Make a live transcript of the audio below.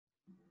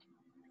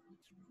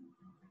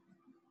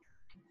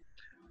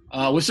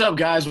What's up,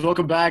 guys?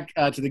 Welcome back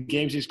to the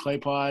Game 6 Clay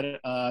Pod.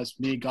 It's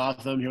me,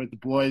 Gotham, here with the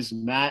boys,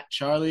 Matt,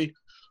 Charlie.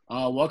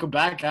 Welcome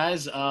back,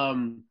 guys.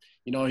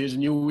 Here's a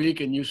new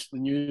week, a new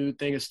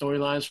thing of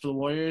storylines for the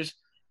Warriors.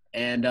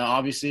 And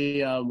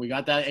obviously, we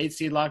got that 8th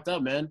seed locked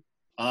up, man.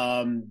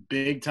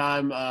 Big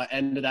time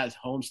end of that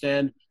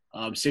homestand.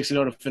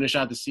 6-0 to finish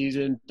out the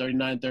season,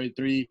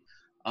 39-33.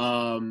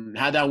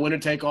 Had that winner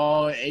take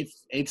all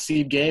eighth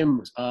seed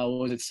game. What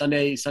was it,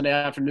 Sunday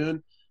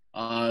afternoon?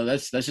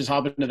 Let's just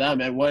hop into that,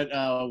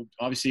 man.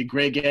 Obviously a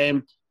great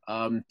game.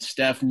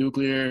 Steph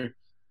nuclear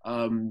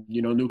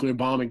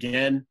bomb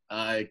again.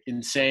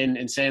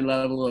 Insane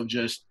level of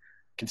just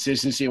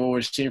consistency and what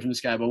we're seeing from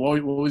this guy. But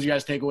what was your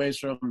guys' takeaways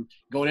from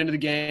going into the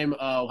game?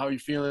 How are you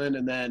feeling?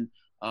 And then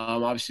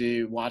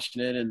obviously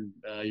watching it and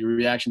your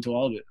reaction to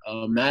all of it.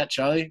 Matt,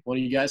 Charlie, why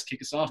don't you guys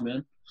kick us off,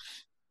 man?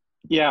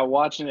 Yeah,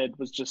 watching it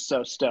was just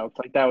so stoked.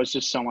 Like, that was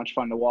just so much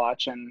fun to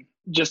watch, and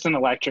just an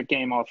electric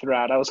game all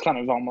throughout. I was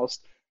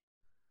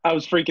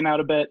freaking out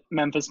a bit.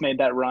 Memphis made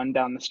that run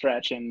down the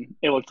stretch, and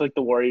it looked like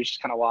the Warriors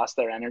just kind of lost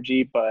their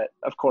energy. But,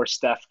 of course,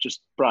 Steph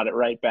just brought it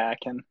right back.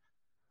 And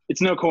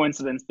it's no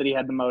coincidence that he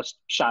had the most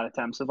shot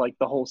attempts of, like,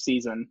 the whole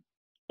season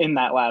in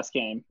that last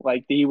game.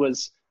 Like, he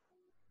was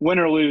 – win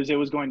or lose, it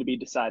was going to be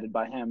decided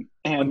by him.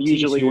 And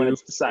usually when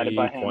it's decided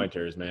by him –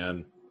 pointers,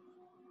 man.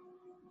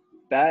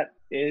 That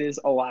is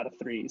a lot of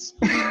threes.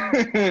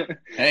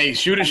 Hey,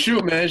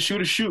 shoot, man.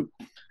 Shoot.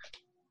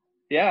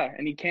 Yeah,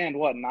 and he canned,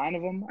 9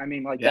 of them? I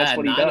mean, that's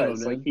what he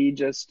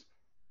does.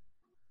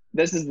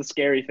 This is the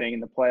scary thing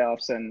in the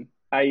playoffs. And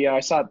I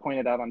saw it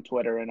pointed out on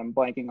Twitter, and I'm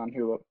blanking on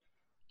who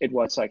it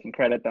was so I can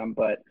credit them.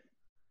 But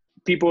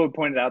people have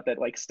pointed out that,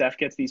 Steph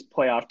gets these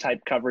playoff-type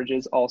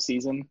coverages all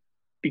season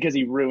because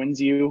he ruins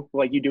you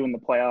like you do in the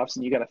playoffs,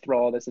 and you got to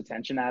throw all this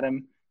attention at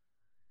him.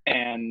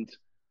 And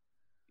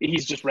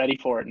he's just ready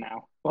for it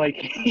now.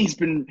 He's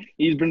been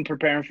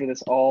preparing for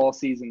this all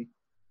season.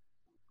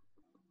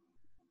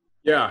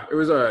 Yeah,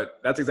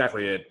 that's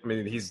exactly it. I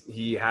mean,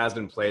 he has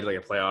been played like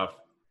a playoff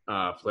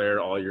player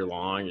all year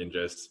long, and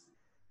just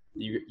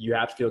you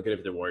have to feel good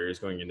if the Warriors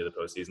going into the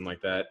postseason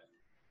like that.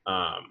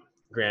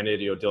 Granted,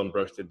 Dillon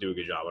Brooks did do a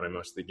good job on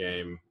most of the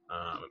game.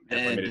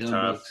 Definitely made it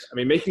tough. Brooks. I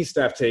mean, making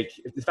Steph take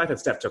the fact that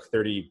Steph took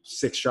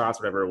 36 shots,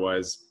 whatever it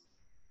was.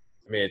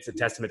 I mean, it's a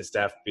testament to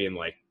Steph being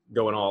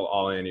going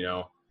all in,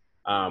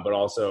 but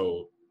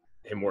also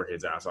him working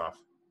his ass off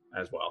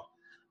as well.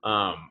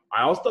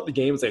 I also thought the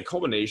game was a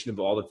culmination of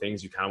all the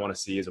things you kind of want to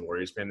see as a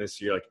Warriors fan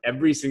this year.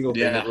 Every single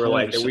thing that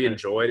that we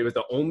enjoyed. It was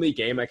the only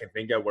game I can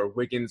think of where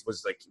Wiggins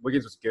was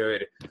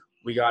good.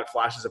 We got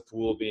flashes of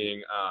Poole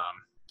being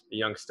a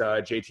young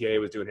stud.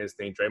 JTA was doing his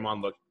thing.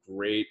 Draymond looked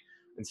great,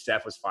 and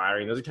Steph was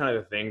firing. Those are kind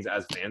of the things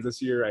as fans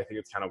this year. I think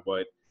it's kind of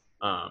what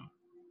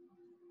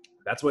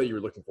that's what you were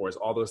looking for, is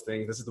all those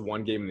things. This is the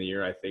one game in the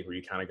year, I think, where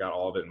you kind of got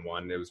all of it in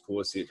one. It was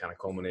cool to see it kind of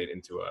culminate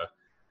into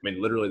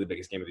literally the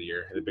biggest game of the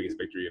year, the biggest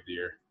victory of the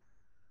year.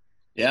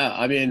 Yeah,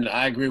 I mean,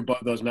 I agree with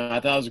both those, man.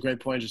 I thought it was a great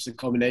point, just a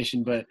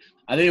culmination. But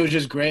I think it was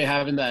just great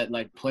having that,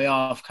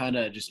 playoff kind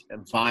of just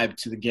vibe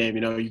to the game.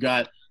 You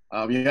got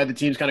the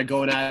teams kind of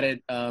going at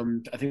it. I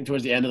think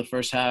towards the end of the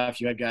first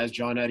half, you had guys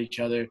jawing at each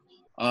other.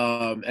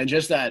 And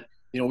just that,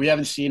 we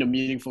haven't seen a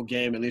meaningful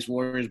game, at least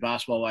Warriors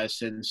basketball-wise,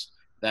 since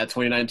that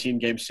 2019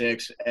 Game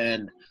 6.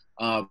 And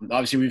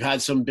obviously we've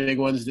had some big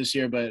ones this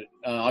year, but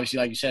obviously,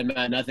 like you said,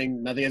 Matt,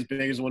 nothing as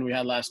big as the one we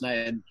had last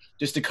night. And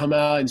just to come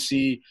out and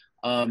see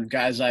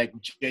guys like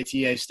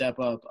JTA step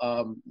up.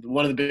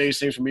 One of the biggest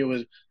things for me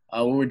was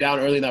when we were down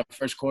early in that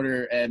first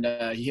quarter, and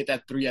he hit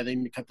that three, I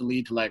think, to cut the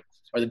lead to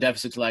or the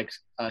deficit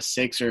to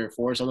 6 or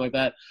 4 or something like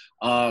that.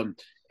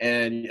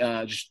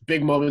 Just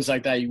big moments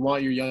like that. You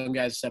want your young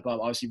guys to step up.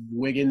 Obviously,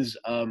 Wiggins,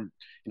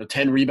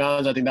 10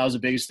 rebounds. I think that was the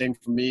biggest thing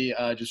for me,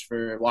 just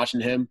for watching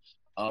him.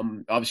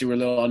 Obviously, we're a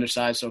little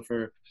undersized, so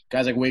for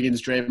guys like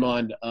Wiggins,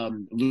 Draymond,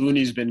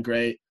 Looney's been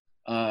great,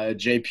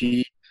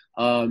 JP.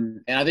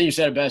 And I think you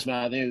said it best,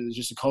 man. I think it was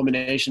just a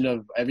culmination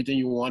of everything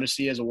you want to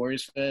see as a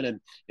Warriors fan. And,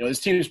 this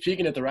team is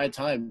peaking at the right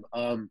time.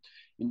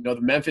 The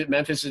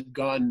Memphis had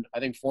gone, I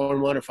think,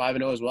 4-1 or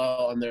 5-0 as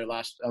well on their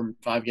last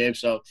 5 games.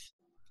 So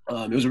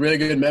it was a really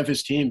good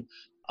Memphis team.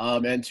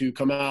 And to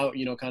come out,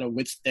 kind of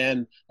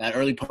withstand that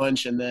early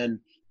punch, and then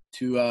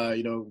to,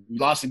 we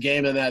lost the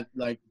game in that,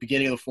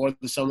 beginning of the fourth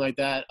or something like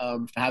that,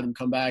 to have them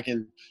come back.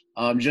 And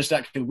just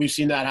that, cause we've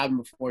seen that happen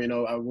before.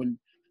 I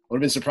would have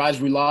been surprised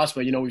if we lost,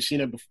 but, we've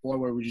seen it before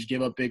where we just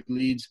give up big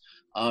leads.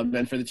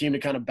 And for the team to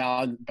kind of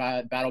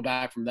battle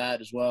back from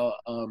that as well.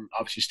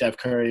 Obviously, Steph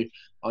Curry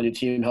on your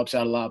team helps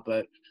out a lot.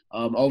 But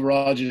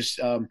overall, just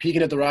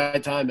peaking at the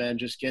right time, man,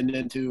 just getting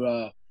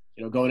into,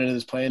 going into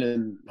this plane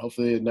and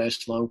hopefully a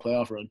nice long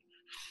playoff run.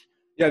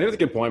 Yeah, I think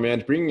that's a good point,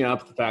 man. Bringing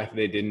up the fact that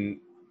they didn't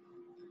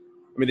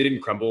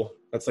crumble.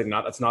 That's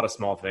not a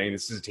small thing.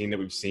 This is a team that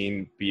we've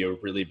seen be a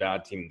really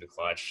bad team in the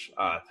clutch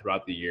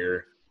throughout the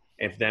year.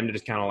 And for them to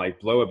just kind of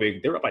blow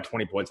they were up by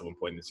 20 points at one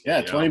point in this game.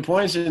 Yeah, 20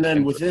 points, and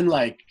then within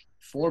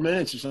 4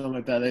 minutes or something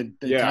like that,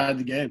 they tied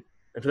the game.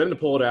 And for them to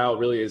pull it out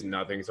really is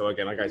nothing. So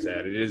again, like I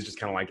said, it is just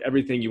kind of like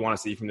everything you want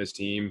to see from this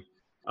team.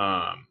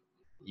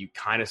 You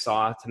kind of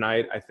saw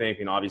tonight, I think,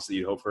 and obviously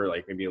you'd hope for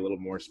like maybe a little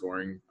more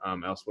scoring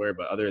elsewhere.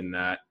 But other than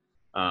that,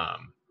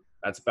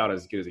 that's about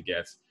as good as it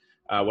gets.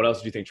 What else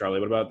did you think, Charlie?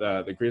 What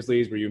about the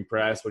Grizzlies? Were you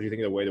impressed? What do you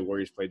think of the way the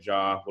Warriors played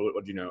Ja?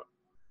 What did you know?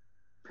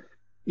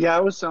 Yeah, I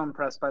was so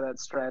impressed by that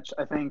stretch.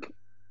 I think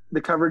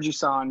the coverage you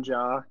saw on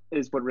Ja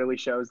is what really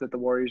shows that the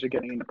Warriors are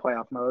getting into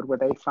playoff mode, where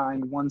they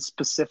find one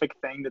specific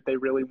thing that they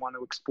really want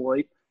to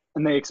exploit,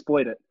 and they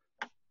exploit it.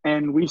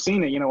 And we've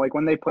seen it, like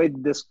when they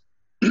played this,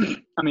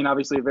 I mean,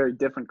 obviously a very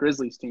different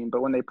Grizzlies team,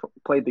 but when they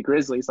played the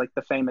Grizzlies, like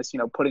the famous,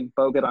 putting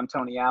Bogut on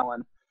Tony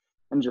Allen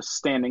and just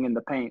standing in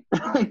the paint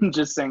and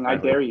just saying, I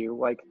dare you.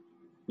 Like,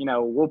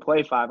 we'll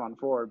play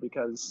 5-on-4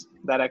 because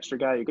that extra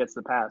guy who gets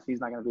the pass, he's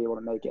not going to be able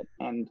to make it.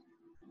 And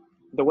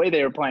the way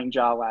they were playing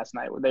Ja last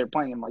night, they were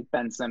playing him like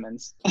Ben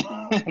Simmons.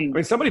 I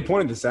mean, somebody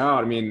pointed this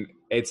out. I mean,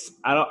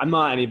 I'm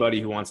not anybody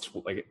who wants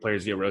to like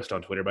players get roasted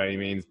on Twitter by any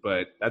means,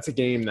 but that's a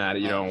game that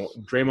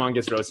Draymond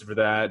gets roasted for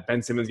that,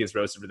 Ben Simmons gets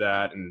roasted for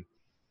that, and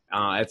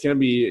it's gonna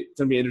be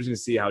interesting to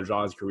see how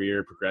Ja's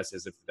career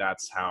progresses if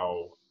that's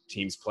how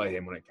teams play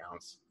him when it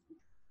counts.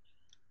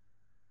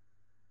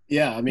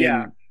 Yeah, I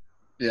mean,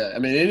 yeah, I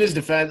mean, in his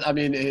defense, I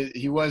mean,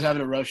 he was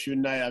having a rough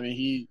shooting night. I mean,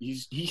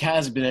 he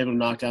has been able to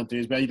knock down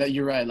threes, but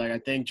you're right. Like, I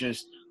think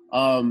just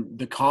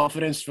the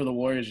confidence for the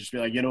Warriors, just be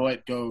like, you know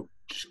what, go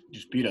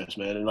just beat us,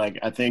 man. And like,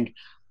 I think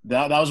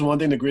that was one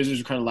thing the Grizzlies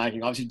were kind of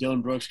lacking. Obviously,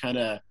 Dylan Brooks kind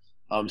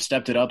of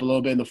stepped it up a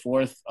little bit in the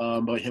fourth,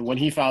 but when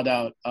he fouled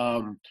out,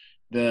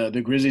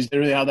 the Grizzlies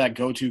didn't really have that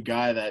go-to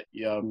guy that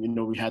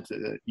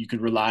you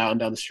could rely on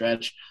down the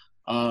stretch.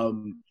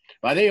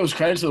 But I think it was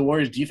credit to the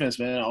Warriors defense,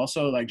 man.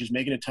 Also, like, just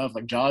making it tough.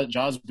 Like,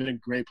 Ja's been a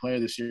great player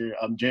this year.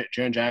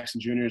 Jaren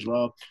Jackson Jr. as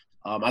well.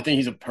 I think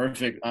he's a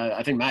perfect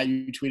I think, Matt,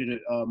 you tweeted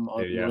it on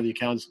one of the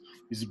accounts.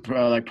 He's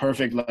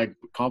perfect, like,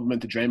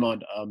 compliment to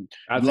Draymond.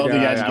 That's love the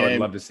guy's game. I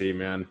would love to see,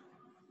 man.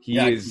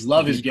 He's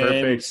his game.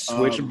 Perfect,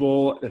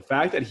 switchable. The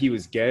fact that he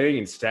was getting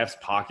in Steph's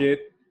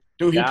pocket.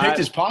 Dude, he picked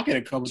his pocket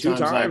a couple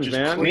times, like, just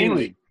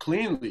man.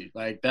 cleanly,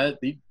 like that.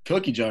 He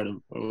cookie jarred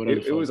him or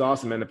whatever. It was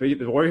awesome, man.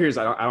 The Warriors,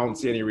 I don't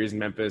see any reason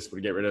Memphis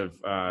would get rid of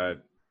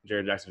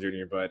Jaren Jackson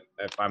Jr. But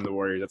if I'm the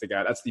Warriors,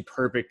 that's the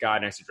perfect guy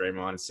next to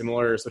Draymond.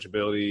 Similar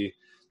switchability,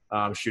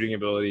 shooting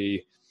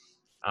ability.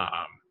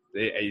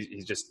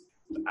 He's just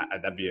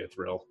that'd be a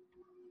thrill.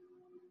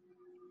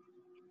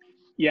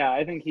 Yeah,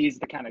 I think he's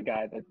the kind of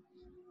guy that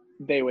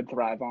they would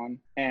thrive on,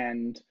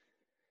 and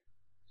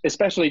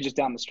especially just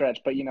down the stretch.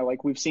 But,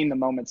 like, we've seen the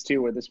moments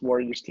too where this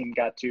Warriors team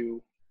got to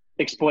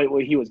exploit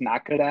what he was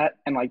not good at.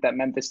 And like that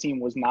Memphis team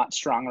was not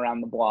strong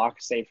around the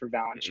block, save for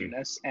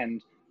Valanciunas. And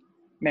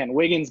man,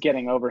 Wiggins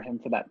getting over him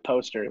for that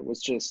poster, it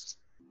was just,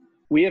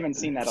 we haven't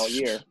seen that all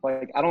year.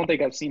 Like, I don't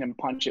think I've seen him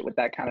punch it with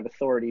that kind of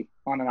authority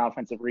on an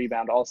offensive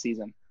rebound all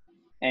season.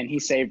 And he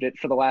saved it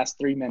for the last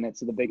 3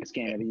 minutes of the biggest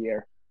game of the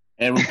year.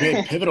 And a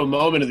big pivotal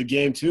moment of the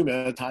game too,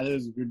 man.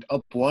 Tyler's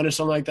up 1 or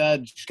something like that.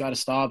 You just got to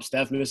stop.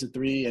 Steph missed a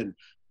 3, and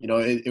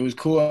it was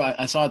cool.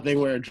 I saw a thing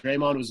where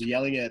Draymond was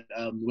yelling at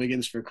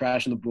Wiggins for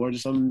crashing the boards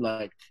or something,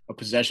 like a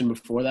possession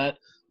before that.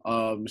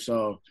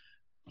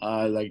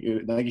 Like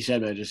you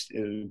said, man, just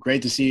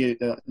great to see.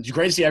 It's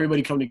great to see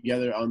everybody come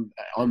together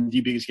on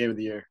the biggest game of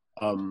the year.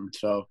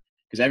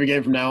 Because every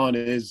game from now on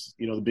is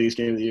the biggest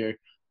game of the year.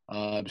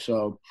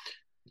 So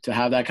to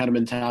have that kind of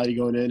mentality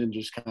going in and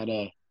just kind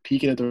of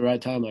peaking at the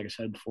right time, like I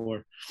said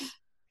before.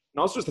 And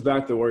also just the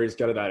fact the Warriors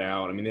gutted that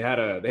out. I mean, they had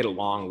a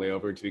long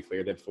layover, to be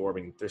clear. They had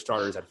their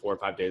starters had 4 or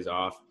 5 days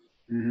off.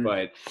 Mm-hmm.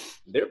 But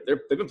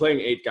they've been playing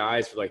 8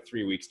 guys for like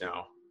 3 weeks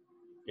now.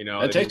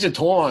 It takes a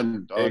toll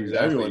on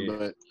everyone.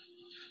 But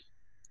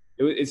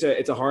it's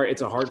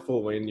a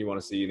heartful win you want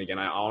to see. And again,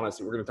 I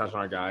honestly, we're going to touch on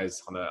our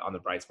guys on the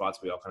bright spots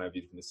we all kind of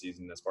viewed from the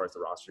season as far as the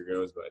roster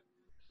goes. But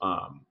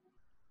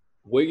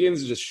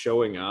Wiggins just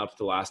showing up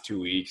the last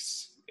 2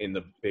 weeks in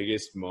the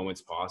biggest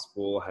moments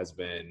possible has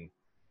been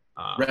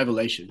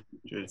revelation.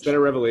 It's been a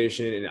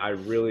revelation, and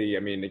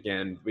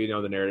again, we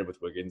know the narrative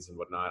with Wiggins and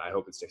whatnot. I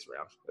hope it sticks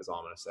around. That's all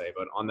I'm going to say.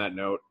 But on that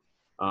note,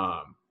 do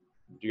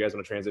you guys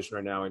want to transition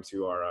right now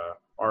into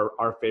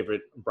our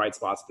favorite bright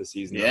spots of the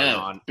season?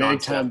 Yeah, big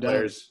time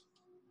players.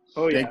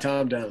 Oh yeah, big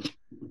time down.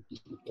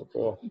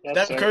 Cool.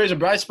 Steph Curry's a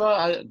bright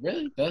spot.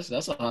 Really? That's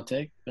a hot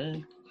take,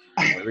 man.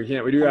 We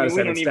do got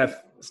to say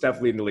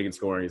Steph leading the league in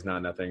scoring is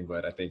not nothing,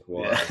 but I think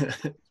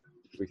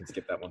we can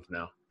skip that one for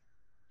now.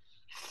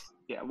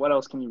 Yeah, what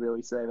else can you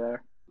really say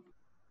there?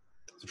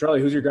 So, Charlie,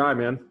 who's your guy,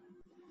 man?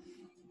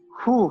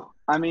 Whew.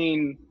 I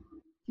mean,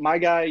 my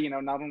guy,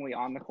 not only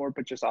on the court,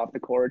 but just off the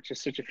court,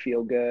 just such a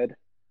feel-good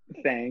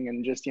thing.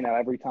 And just,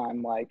 every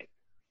time, like,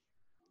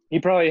 he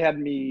probably had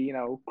me,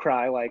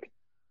 cry, like,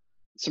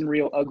 some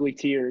real ugly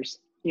tears,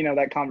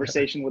 that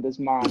conversation with his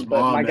mom.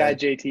 But my guy,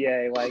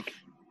 JTA, like,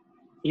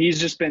 he's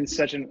just been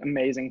such an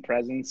amazing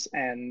presence.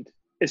 And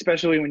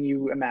especially when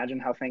you imagine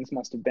how things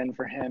must have been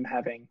for him,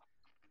 having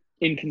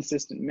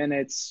inconsistent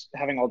minutes,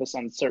 having all this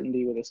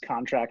uncertainty with his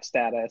contract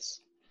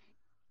status,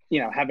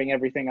 having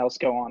everything else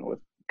go on with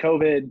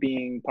COVID,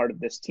 being part of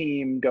this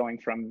team, going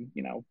from,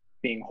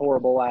 being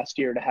horrible last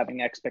year to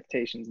having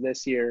expectations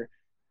this year,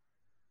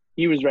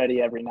 he was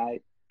ready every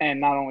night.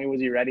 And not only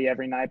was he ready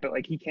every night, but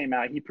like he came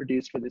out, he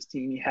produced for this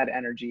team. He had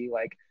energy.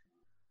 Like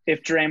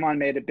if Draymond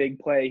made a big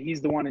play,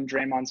 he's the one in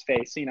Draymond's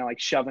face, like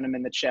shoving him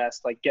in the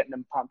chest, like getting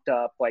him pumped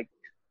up, like,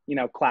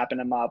 clapping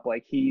him up.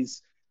 Like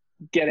he's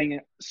getting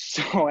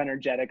so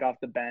energetic off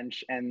the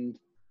bench. And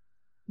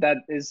that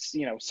is,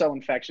 so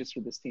infectious for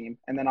this team.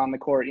 And then on the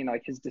court,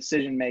 like his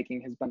decision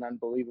making has been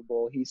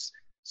unbelievable. He's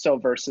so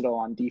versatile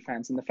on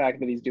defense. And the fact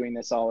that he's doing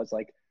this all is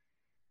like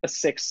a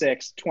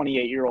 6'6",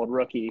 28-year-old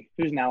rookie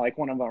who's now like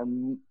one of our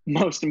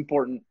most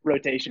important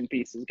rotation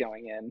pieces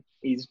going in.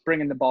 He's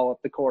bringing the ball up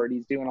the court.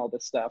 He's doing all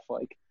this stuff.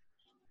 Like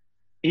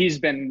he's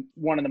been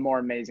one of the more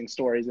amazing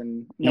stories.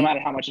 And no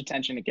matter how much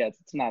attention it gets,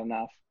 it's not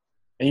enough.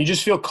 And you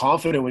just feel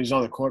confident when he's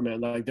on the court,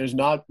 man. Like there's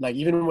not like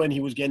even when he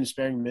was getting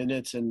sparing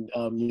minutes and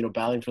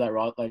battling for that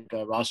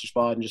roster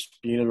spot and just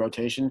being in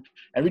rotation.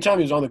 Every time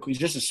he was on the court, he's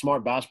just a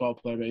smart basketball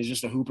player, man. He's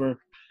just a hooper.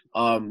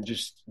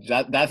 Just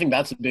that I think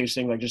that's the biggest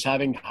thing. Like just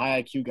having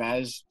high IQ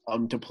guys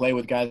to play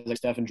with guys like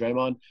Steph and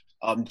Draymond.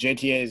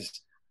 JTA is,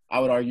 I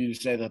would argue, to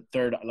say the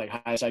third like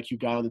highest IQ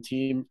guy on the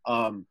team.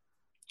 And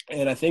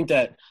I think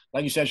that,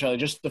 like you said, Charlie,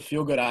 just the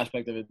feel good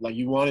aspect of it. Like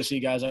you want to see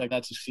guys like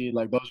that succeed.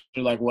 Like those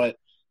are like what.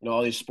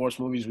 All these sports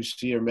movies we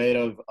see are made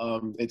of.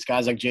 It's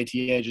guys like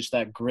JTA, just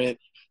that grit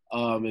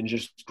and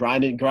just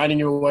grinding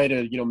your way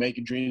to, make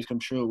your dreams come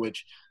true,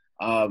 which,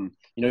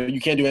 you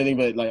can't do anything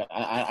but, like,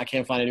 I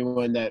can't find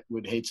anyone that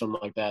would hate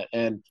something like that.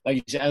 And, like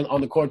you said,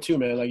 on the court too,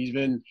 man, like he's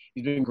been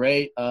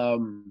great.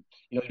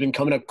 He's been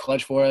coming up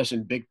clutch for us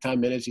in big-time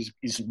minutes.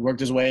 He's worked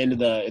his way into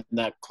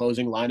that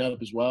closing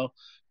lineup as well.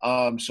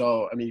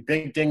 So, I mean,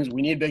 big things.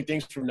 We need big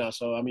things from now.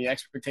 So, I mean,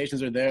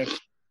 expectations are there.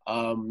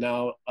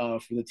 Now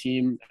for the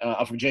team,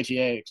 for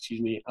JTA,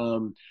 excuse me.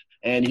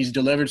 And he's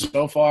delivered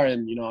so far,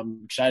 and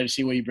I'm excited to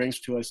see what he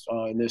brings to us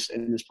in this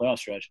playoff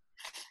stretch.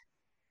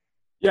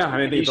 Yeah, I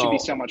mean, he should be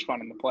so much fun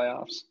in the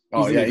playoffs.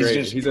 Oh yeah,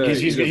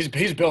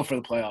 he's built for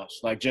the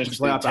playoffs. Like just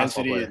the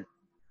intensity. And,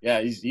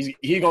 yeah,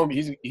 he's gonna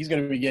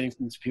be getting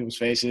into people's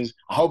faces.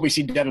 I hope we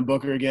see Devin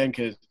Booker again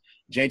because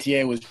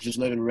JTA was just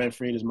living rent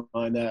free in his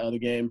mind that other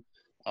game.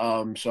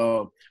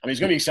 So I mean, it's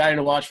gonna be exciting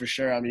to watch for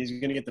sure. I mean, he's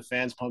gonna get the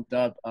fans pumped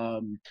up.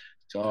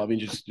 So I mean,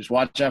 just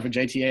watch out for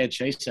JTA at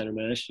Chase Center,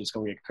 man. It's just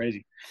gonna get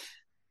crazy.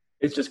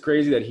 It's just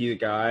crazy that he's a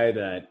guy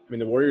that, I mean,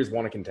 the Warriors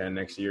want to contend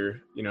next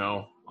year,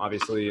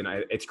 obviously, and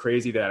it's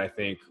crazy that I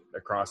think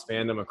across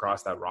fandom,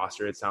 across that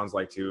roster, it sounds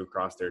like too,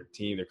 across their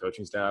team, their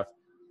coaching staff,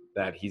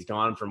 that he's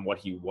gone from what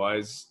he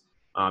was.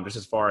 Just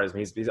as far as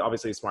he's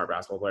obviously a smart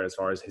basketball player, as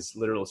far as his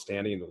literal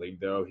standing in the league,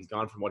 though, he's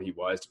gone from what he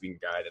was to being a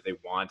guy that they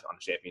want on a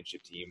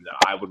championship team, that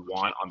I would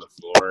want on the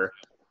floor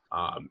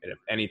in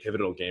any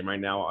pivotal game right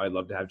now. I'd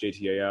love to have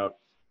JTA out.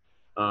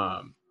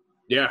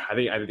 Yeah, I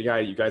think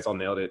you guys all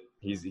nailed it.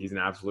 He's an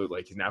absolute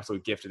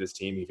gift to this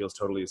team. He feels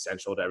totally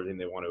essential to everything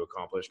they want to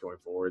accomplish going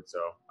forward. So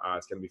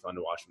it's gonna be fun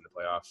to watch him in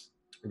the playoffs.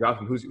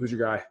 Gotham, who's your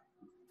guy?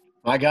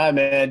 My guy,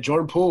 man,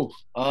 Jordan Poole.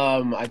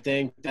 I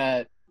think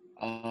that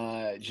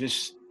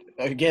just.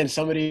 Again,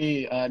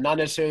 somebody not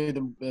necessarily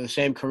the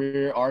same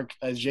career arc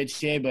as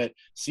JTA, but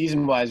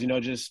season-wise,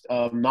 just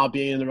not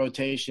being in the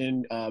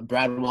rotation.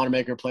 Brad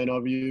Wanamaker playing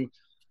over you.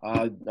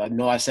 I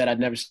know I said I'd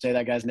never say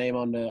that guy's name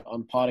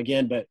on pod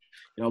again, but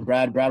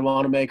Brad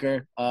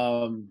Wanamaker.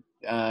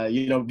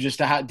 Just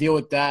to deal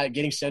with that,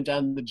 getting sent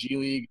down to the G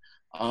League,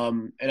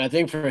 and I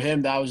think for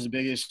him that was the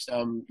biggest.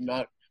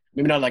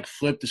 Maybe not like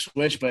flip the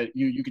switch, but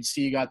you could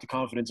see he got the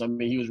confidence. I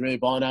mean, he was really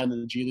balling out in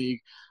the G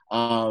League.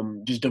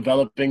 Just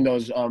developing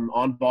those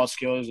on-ball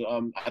skills.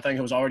 I think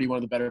he was already one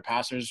of the better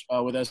passers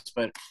with us,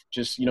 but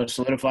just,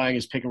 solidifying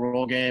his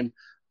pick-and-roll game.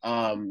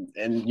 And,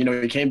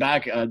 he came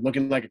back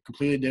looking like a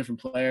completely different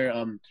player,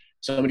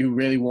 somebody who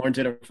really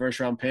warranted a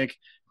first-round pick.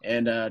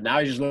 And now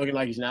he's just looking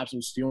like he's an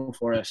absolute steal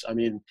for us. I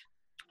mean,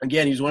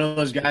 again, he's one of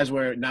those guys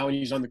where now when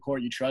he's on the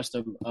court, you trust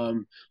him.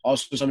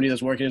 Also somebody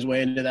that's working his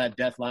way into that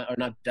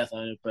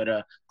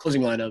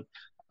closing lineup.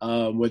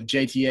 With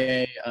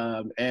JTA,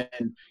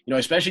 and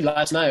especially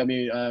last night. I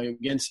mean,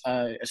 against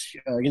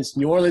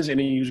New Orleans, and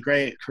he was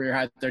great. Career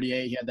high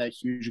 38. He had that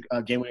huge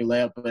game-winning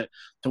layup. But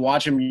to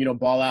watch him,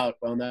 ball out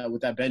on that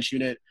with that bench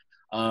unit,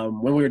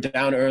 when we were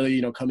down early,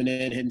 coming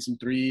in, hitting some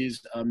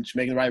threes, just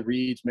making the right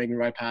reads, making the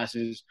right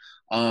passes,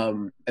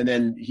 and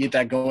then he hit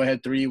that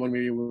go-ahead three when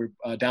we were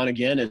down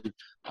again,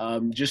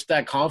 and just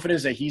that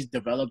confidence that he's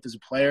developed as a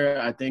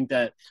player. I think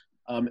that.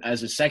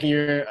 As a second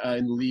year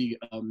in the league.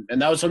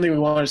 And that was something we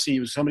wanted to see. He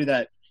was somebody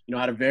that,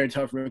 had a very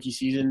tough rookie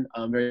season,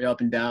 very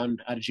up and down,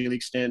 had a G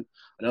League stint,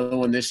 another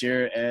one this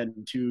year,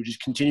 and to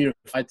just continue to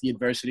fight the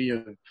adversity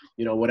of,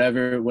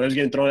 whatever's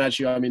getting thrown at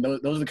you. I mean,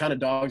 those are the kind of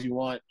dogs you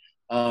want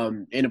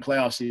in a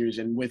playoff series,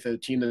 and with a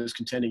team that is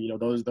contending,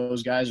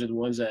 those guys are the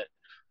ones that,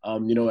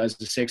 as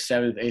the sixth,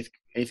 seventh,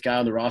 eighth guy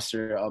on the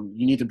roster,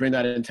 you need to bring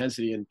that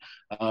intensity. And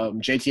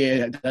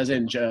JTA does it,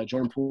 and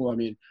Jordan Poole, I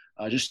mean,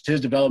 just his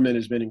development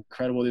has been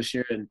incredible this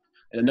year. And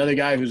and another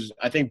guy who's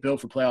I think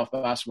built for playoff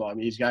basketball. I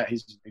mean, he's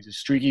a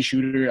streaky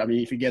shooter. I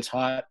mean, if he gets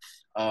hot,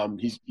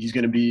 he's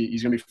gonna be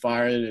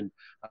firing,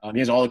 and he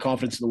has all the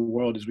confidence in the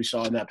world as we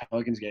saw in that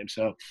Pelicans game.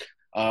 So.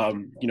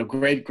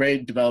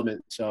 Great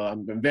development. So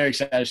I'm very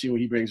excited to see what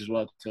he brings as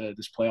well to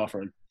this playoff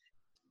run.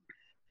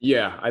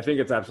 Yeah, I think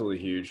it's absolutely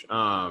huge.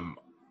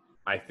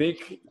 I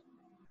think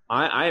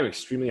I am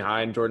extremely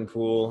high in Jordan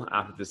Poole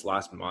after this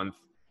last month.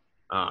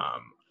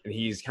 And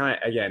he's kind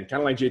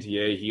of like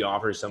JTA. He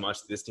offers so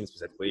much to this team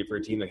specifically for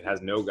a team that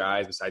has no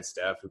guys besides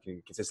Steph who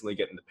can consistently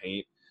get in the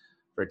paint.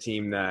 For a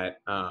team that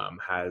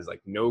has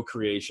like no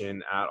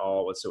creation at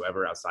all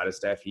whatsoever outside of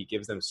Steph, he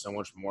gives them so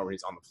much more when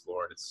he's on the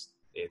floor.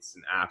 He's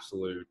an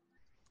absolute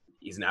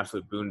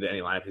boon to any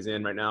lineup he's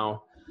in right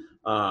now.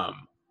 I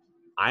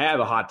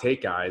have a hot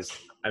take, guys.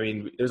 I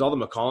mean, there's all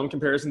the McCollum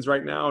comparisons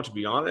right now. To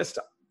be honest,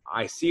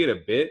 I see it a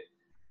bit.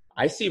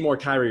 I see more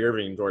Kyrie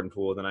Irving and Jordan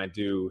Poole than I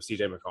do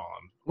CJ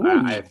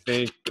McCollum. I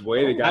think the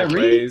way the guy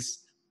plays,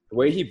 the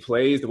way he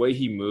plays, the way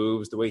he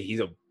moves, the way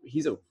he's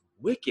a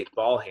wicked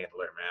ball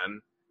handler,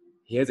 man.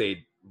 He has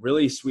a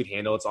really sweet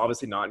handle. It's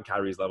obviously not in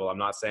Kyrie's level. I'm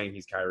not saying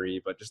he's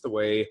Kyrie, but just the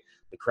way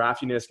the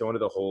craftiness going to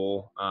the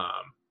hole,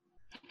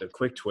 the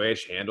quick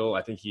twitch handle.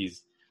 I think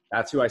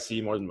that's who I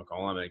see more than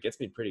McCollum, and it gets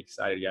me pretty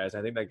excited, guys.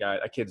 I think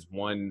that kid's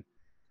one.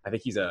 I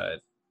think he's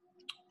a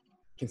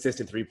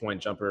consistent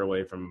 3-point jumper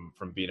away from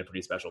being a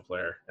pretty special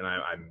player, and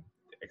I'm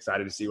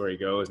excited to see where he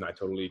goes. And I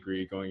totally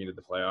agree going into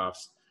the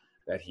playoffs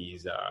that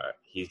he's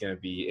going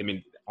to be. I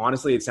mean,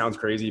 honestly, it sounds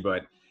crazy,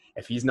 but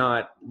if he's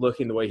not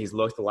looking the way he's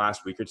looked the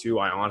last week or two,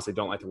 I honestly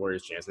don't like the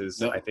Warriors' chances.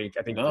 No. I think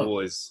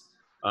Poole is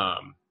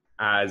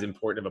as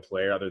important of a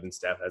player other than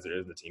Steph as it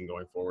is the team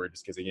going forward,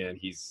 just because, again,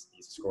 he's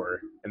a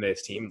scorer, and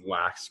this team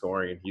lacks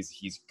scoring, and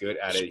he's good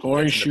at it.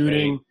 Scoring,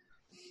 shooting.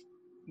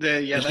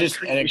 And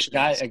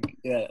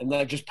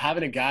just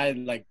having a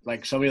guy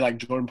like somebody like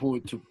Jordan Poole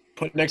to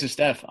put next to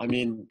Steph. I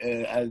mean,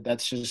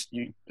 that's just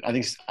you. I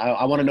think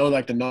I want to know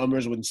like the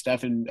numbers when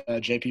Steph and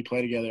JP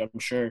play together. I'm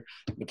sure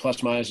the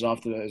plus minus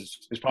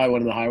is probably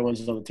one of the higher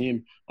ones on the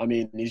team. I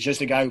mean, he's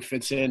just a guy who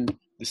fits in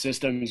the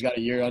system. He's got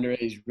a year under it.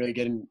 He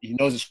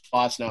knows his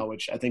spots now,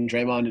 which I think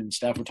Draymond and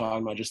Steph were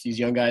talking about. Just these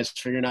young guys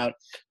figuring out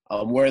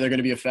where they're going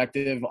to be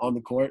effective on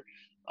the court.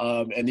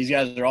 And these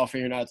guys are all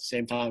figuring out at the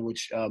same time,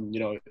 which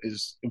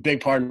is a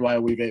big part of why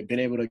we've been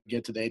able to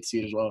get to the 8th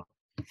seed as well.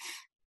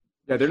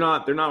 Yeah, they're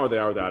not where they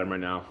are without him right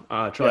now.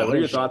 Charlie, what are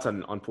your thoughts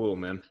on Poole,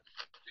 man?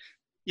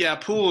 Yeah,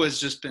 Poole has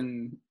just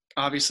been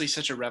obviously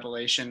such a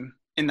revelation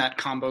in that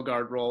combo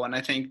guard role, and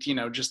I think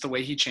just the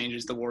way he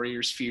changes the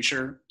Warriors'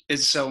 future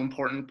is so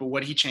important. But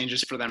what he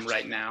changes for them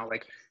right now,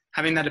 like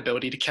having that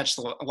ability to catch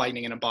the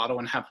lightning in a bottle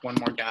and have one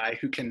more guy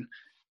who can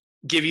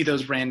give you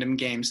those random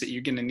games that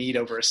you're going to need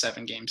over a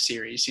 7-game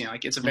series.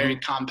 Like it's a very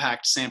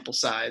compact sample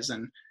size,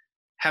 and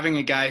having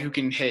a guy who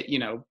can hit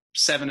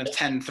 7 of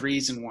 10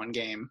 threes in one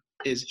game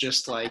is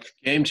just like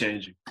game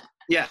changing.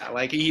 Yeah,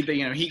 like he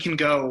can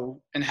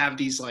go and have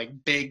these like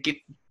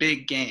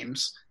big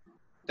games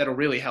that'll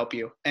really help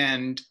you.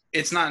 And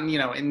it's not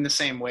in the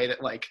same way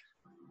that like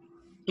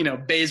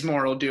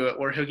Bazemore will do it,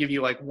 where he'll give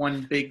you like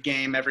one big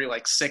game every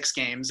like 6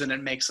 games, and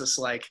it makes us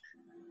like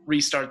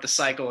restart the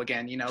cycle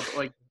again. But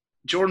like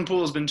Jordan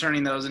Poole has been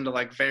turning those into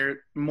like very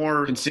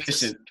more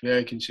consistent,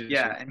 very consistent.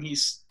 Yeah, and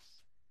he's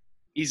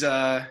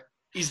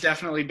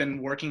definitely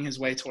been working his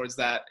way towards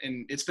that,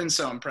 and it's been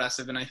so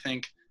impressive. And I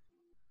think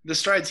the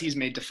strides he's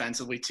made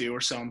defensively too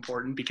are so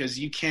important, because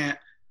you can't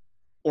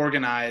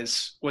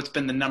organize what's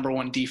been the number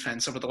 1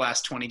 defense over the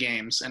last 20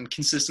 games and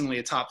consistently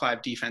a top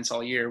 5 defense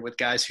all year with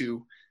guys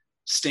who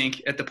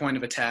stink at the point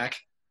of attack.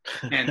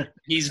 And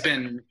he's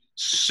been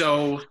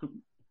so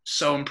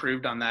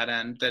improved on that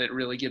end that it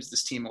really gives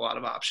this team a lot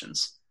of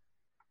options.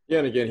 Yeah,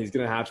 and again, he's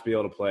going to have to be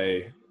able to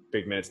play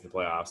big minutes in the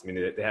playoffs. I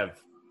mean, they have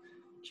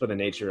 – for the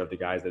nature of the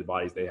guys, the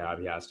bodies they have,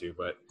 he has to.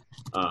 But,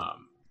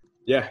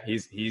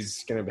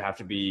 he's going to have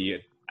to be,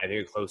 I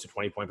think, a close to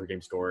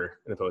 20-point-per-game scorer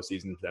in the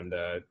postseason for them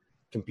to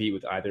compete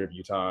with either of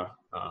Utah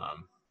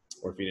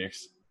or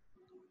Phoenix.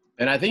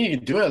 And I think he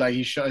can do it. Like,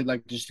 he showed,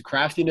 like, just the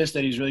craftiness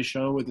that he's really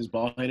shown with his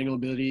ball handling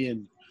ability,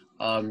 and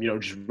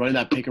just running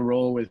that pick and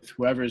roll with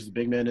whoever is the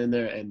big man in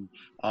there. And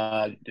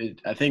I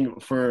think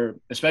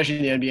especially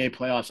in the NBA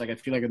playoffs, like I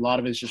feel like a lot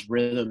of it's just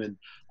rhythm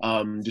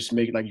and just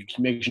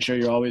making sure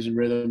you're always in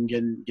rhythm,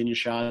 getting your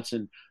shots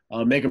and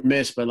make a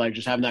miss, but like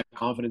just having that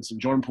confidence. And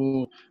Jordan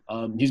Poole,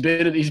 he's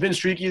been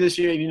streaky this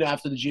year,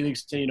 after the G League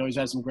stint. He's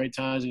had some great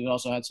times. He's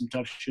also had some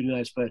tough shooting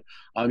nights, but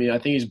I mean, I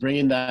think he's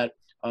bringing that.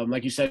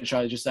 Like you said,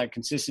 Charlie, just that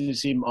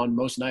consistency on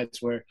most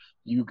nights where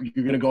you're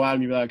going to go out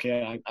and you're like,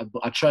 okay,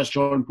 I trust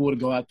Jordan Poole to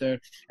go out there.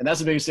 And that's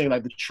the biggest thing,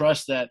 like the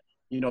trust that,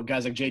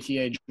 guys like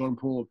JTA, Jordan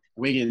Poole,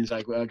 Wiggins,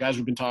 like guys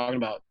we've been talking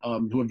about,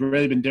 who have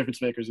really been difference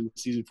makers in the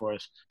season for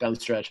us down the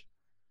stretch.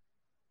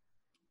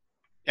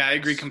 Yeah, I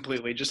agree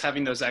completely. Just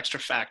having those extra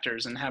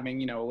factors and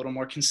having, a little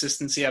more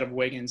consistency out of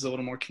Wiggins, a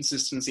little more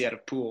consistency out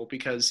of Poole,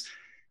 because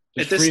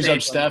it frees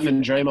up Steph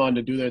and Draymond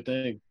to do their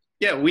thing.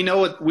 Yeah, we know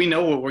what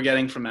we're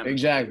getting from him.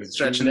 Exactly.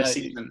 Stretching this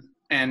season.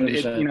 And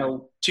it,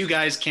 100%. two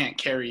guys can't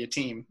carry a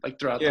team like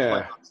throughout the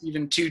playoffs.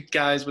 Even two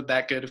guys with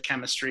that good of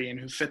chemistry and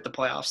who fit the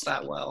playoffs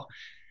that well.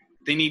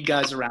 They need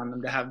guys around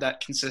them to have that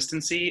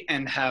consistency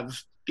and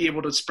be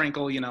able to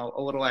sprinkle,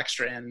 a little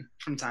extra in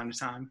from time to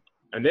time.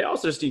 And they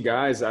also just need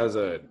guys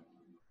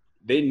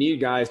they need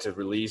guys to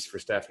release for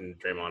Steph and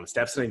Draymond.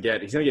 Steph's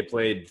he's gonna get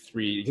played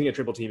three. He's gonna get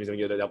triple team. He's gonna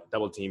get a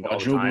double team all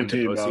the time in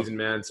the postseason,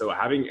 man. So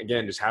having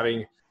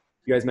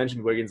you guys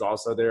mentioned Wiggins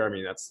also there. I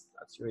mean, that's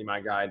really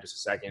my guy in just a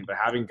second. But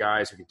having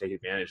guys who can take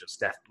advantage of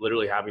Steph,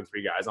 literally having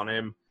three guys on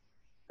him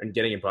and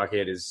getting a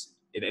bucket is,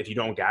 if you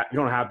don't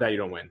have that, you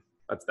don't win.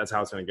 That's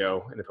how it's gonna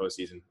go in the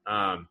postseason.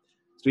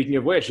 Speaking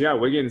of which, yeah,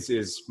 Wiggins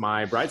is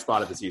my bright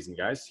spot of the season,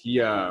 guys.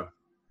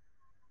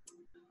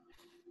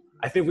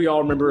 I think we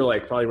all remember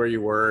probably where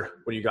you were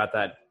when you got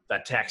that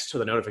text or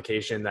the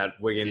notification that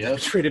Wiggins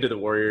was traded to the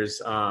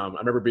Warriors. I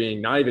remember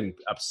being not even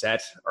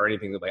upset or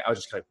anything. I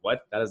was just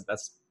what? That's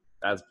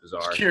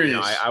bizarre.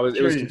 Curious.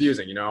 It was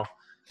confusing,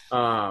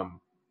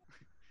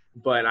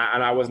 But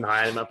I wasn't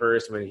high on him at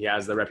first. I mean, he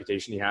has the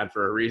reputation he had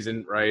for a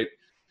reason, right?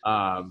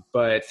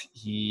 But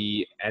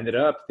he ended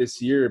up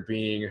this year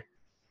being –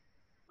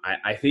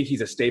 I think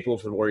he's a staple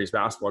for the Warriors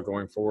basketball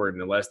going forward,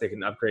 and unless they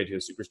can upgrade to a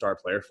superstar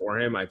player for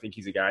him, I think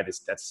he's a guy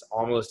that's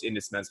almost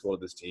indispensable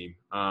to this team.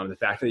 The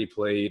fact that he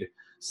played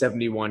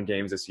 71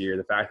 games this year,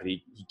 the fact that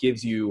he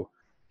gives you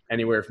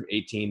anywhere from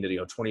 18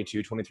 to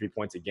 22, 23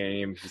 points a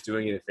game, he's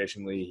doing it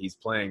efficiently. He's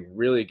playing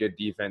really good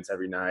defense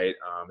every night.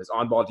 His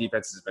on-ball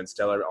defense has been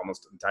stellar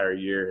almost the entire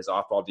year. His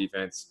off-ball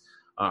defense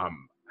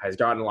has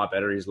gotten a lot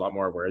better. He's a lot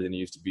more aware than he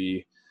used to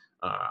be.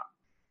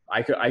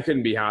 I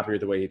couldn't be happier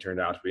with the way he turned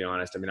out, to be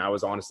honest. I mean, I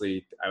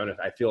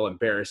feel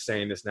embarrassed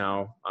saying this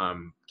now,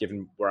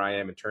 given where I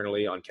am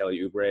internally on Kelly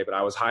Oubre, but I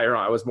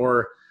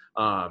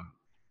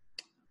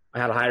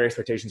had higher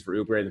expectations for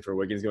Oubre than for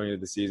Wiggins going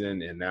into the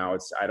season, and now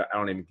I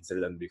don't even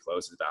consider them to be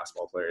close as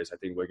basketball players. I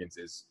think Wiggins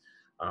is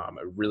a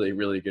really,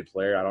 really good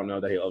player. I don't know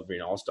that he'll ever be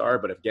an all-star,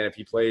 but if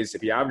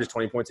he averages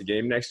 20 points a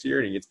game next year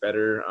and he gets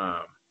better,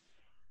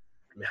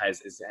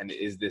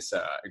 is this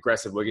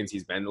aggressive Wiggins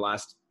he's been the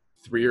last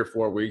 3 or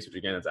 4 weeks, which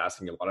again is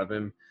asking a lot of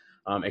him.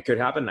 It could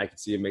happen. I could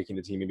see him making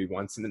the team maybe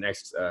once in the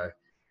next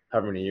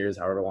however many years,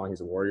 however long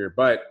he's a Warrior.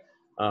 But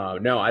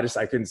no, I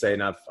couldn't say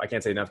enough. I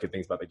can't say enough good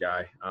things about the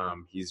guy.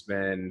 He's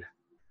been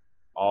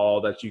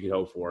all that you could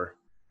hope for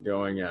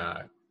going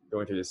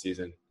through this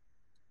season.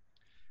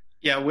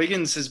 Yeah,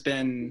 Wiggins has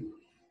been.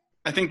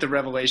 I think the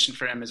revelation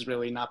for him has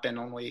really not been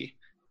only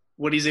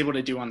what he's able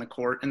to do on the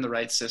court in the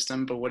right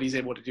system, but what he's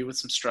able to do with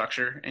some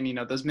structure. And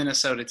those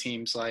Minnesota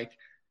teams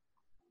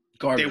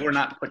Garbage. They were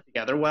not put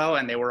together well,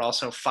 and they were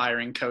also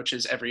firing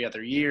coaches every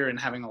other year and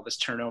having all this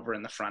turnover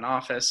in the front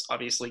office.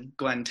 Obviously,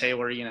 Glenn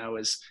Taylor,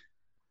 is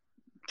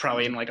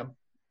probably in a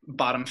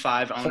bottom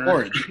 5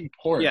 owner.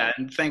 Horrid. Yeah,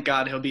 and thank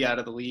God he'll be out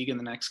of the league in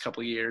the next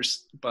couple of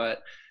years.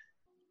 But,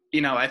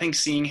 I think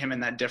seeing him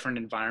in that different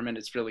environment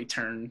has really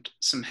turned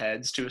some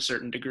heads to a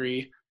certain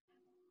degree.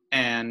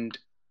 And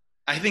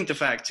I think the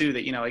fact, too,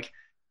 that,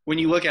 when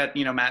you look at,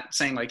 Matt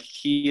saying,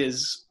 he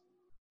is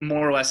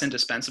more or less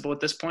indispensable at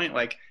this point,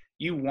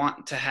 you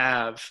want to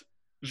have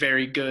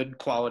very good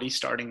quality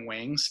starting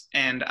wings.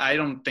 And I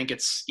don't think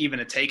it's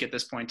even a take at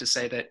this point to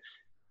say that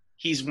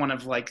he's one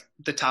of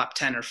the top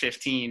 10 or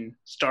 15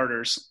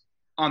 starters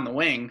on the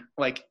wing.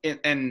 I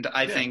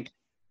think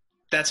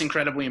that's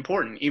incredibly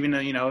important, even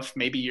though, if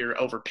maybe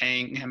you're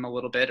overpaying him a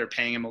little bit or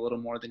paying him a little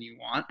more than you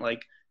want,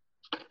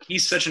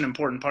 he's such an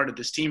important part of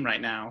this team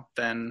right now.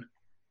 Then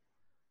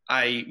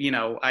I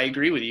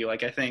agree with you. I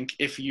think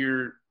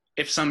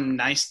if some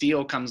nice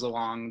deal comes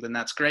along, then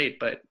that's great.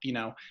 But,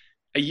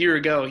 a year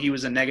ago he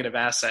was a negative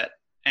asset,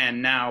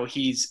 and now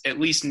he's at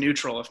least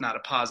neutral, if not a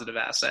positive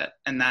asset.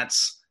 And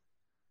that's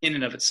in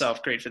and of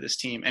itself great for this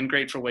team and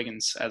great for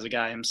Wiggins as a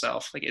guy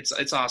himself.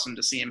 It's awesome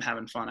to see him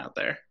having fun out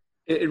there.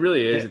 It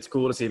really is. It's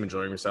cool to see him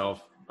enjoying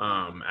himself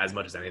as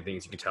much as anything,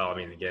 as you can tell. I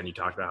mean, again, you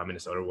talked about how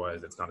Minnesota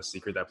was. It's not a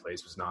secret that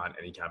place was not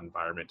any kind of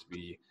environment to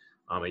be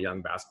a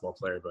young basketball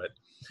player. But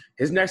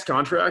his next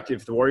contract,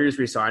 if the Warriors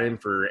re-sign him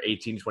for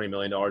 $18 to $20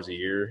 million a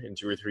year in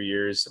 2 or 3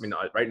 years, I mean,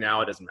 right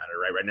now it doesn't matter,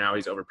 right? Right now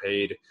he's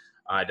overpaid.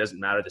 It doesn't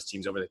matter. This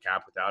team's over the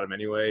cap without him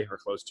anyway, or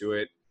close to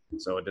it.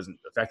 So it doesn't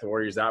affect the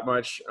Warriors that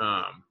much.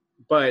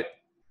 But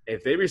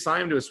if they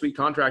re-sign him to a sweet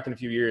contract in a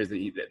few years,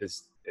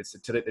 it's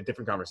a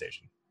different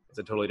conversation. It's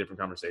a totally different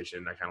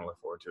conversation. I kind of look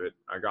forward to it.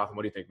 Gotham,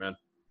 what do you think, man?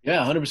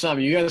 Yeah, 100%. I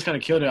mean, you guys kind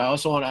of killed it. I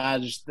also want to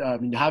add just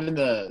having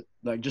the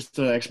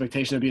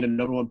expectation of being a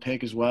number 1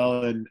 pick as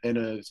well, and in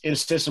a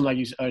system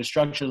a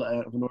structure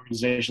of an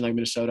organization like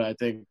Minnesota, I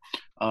think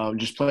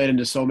just played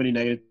into so many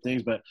negative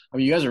things. But I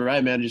mean, you guys are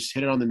right, man. Just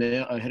hit it on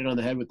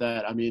the head with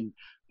that. I mean,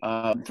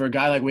 for a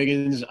guy like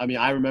Wiggins, I mean,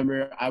 I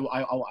remember I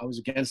was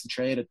against the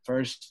trade at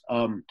first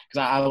because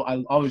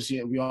I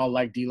obviously we all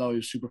like D'Lo. He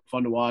was super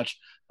fun to watch.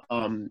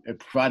 It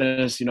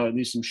provided us, at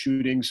least some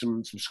shooting,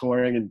 some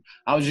scoring, and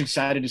I was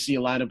excited to see a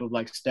lineup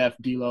of Steph,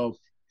 D'Lo,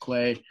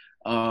 Clay,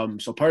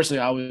 So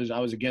personally, I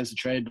was against the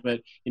trade,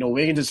 but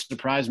Wiggins has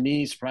surprised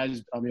me,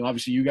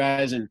 obviously you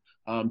guys and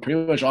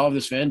pretty much all of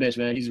this fan base,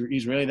 man.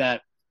 He's really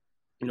that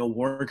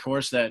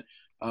workhorse that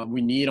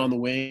we need on the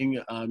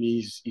wing.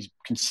 He's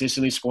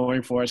consistently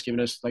scoring for us, giving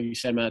us, like you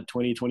said, Matt,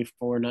 20,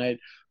 24 a night,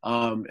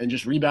 and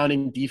just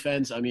rebounding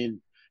defense. I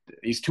mean,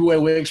 he's two-way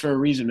Wiggs for a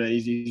reason, man.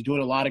 He's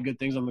doing a lot of good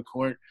things on the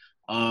court.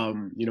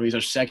 He's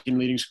our second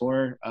leading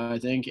scorer, I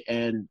think,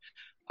 and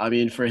I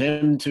mean, for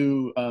him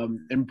to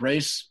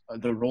embrace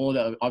the role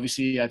that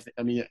obviously, I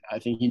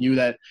think he knew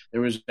that there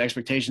was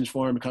expectations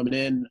for him coming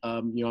in.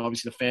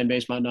 Obviously the fan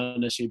base might not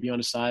necessarily be on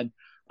his side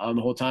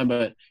the whole time,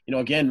 but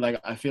again, like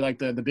I feel like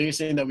the biggest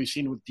thing that we've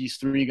seen with these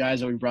three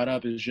guys that we brought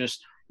up is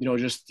just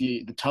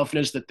the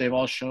toughness that they've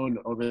all shown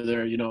over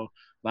their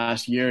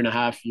last year and a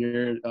half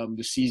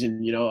this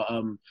season.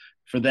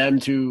 For them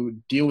to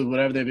deal with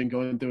whatever they've been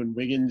going through in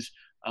Wiggins.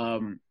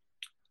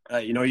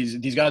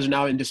 These guys are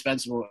now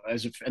indispensable,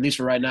 at least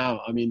for right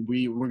now. I mean,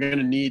 we're going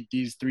to need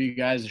these three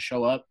guys to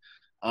show up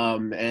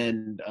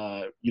and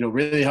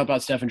really help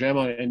out Steph and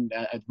Draymond. And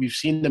we've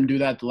seen them do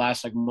that the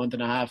last month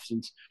and a half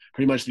since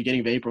pretty much the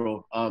beginning of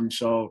April.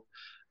 They're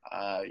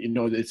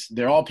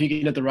all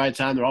peaking at the right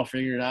time. They're all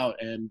figuring it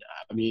out. And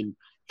I mean,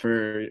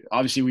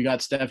 obviously we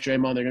got Steph,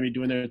 Draymond. They're going to be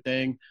doing their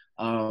thing.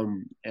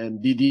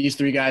 And these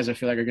three guys, I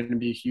feel like, are going to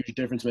be huge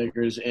difference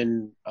makers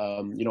in,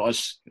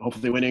 us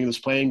hopefully winning this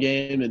playing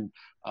game and,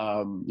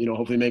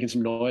 hopefully making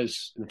some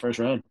noise in the first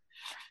round.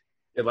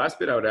 The last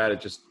bit I would add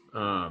is just,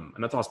 and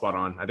that's all spot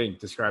on. I think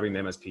describing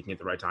them as peaking at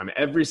the right time.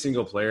 Every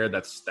single player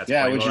that's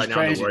playing right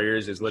now in the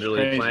Warriors is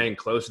literally playing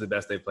close to the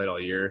best they've played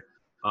all year.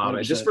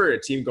 And just for a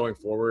team going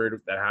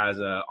forward that has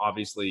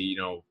obviously,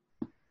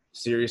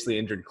 seriously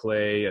injured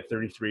Clay, a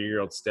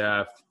 33-year-old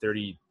Steph,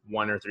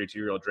 31 or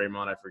 32-year-old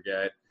Draymond, I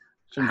forget.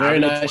 Some very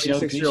nice young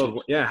pieces.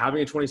 Yeah,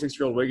 having a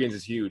 26-year-old Wiggins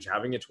is huge.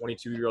 Having a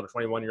 22-year-old or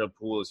 21-year-old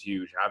Poole is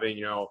huge.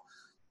 Having,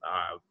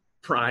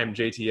 prime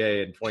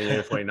JTA in 28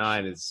 or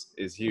 29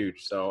 is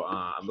huge. So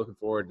I'm looking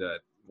forward to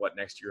what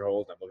next year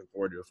holds. I'm looking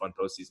forward to a fun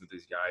postseason with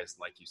these guys,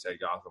 like you said,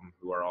 Gotham,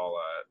 who are all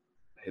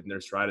hitting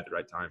their stride at the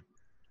right time.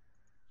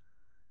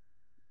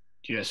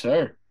 Yes,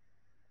 sir.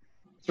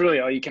 It's really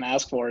all you can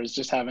ask for is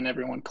just having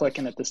everyone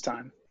clicking at this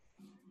time.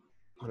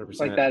 100%.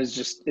 Like that is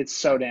just – it's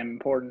so damn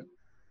important.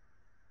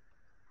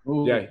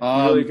 Ooh, yeah, you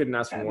really couldn't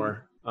ask for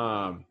more.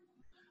 I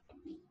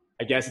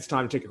guess it's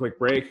time to take a quick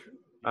break.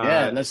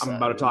 I'm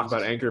about to talk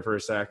about Anchor for a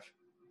sec.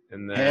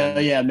 And then,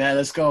 hell yeah, man.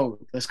 Let's go,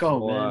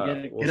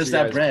 man. Get us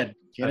that bread.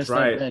 Get us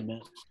that bread,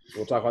 man.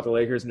 We'll talk about the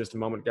Lakers in just a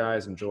moment,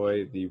 guys.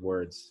 Enjoy the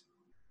words.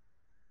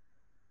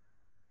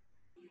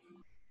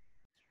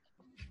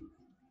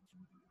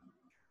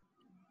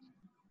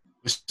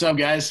 What's up,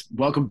 guys?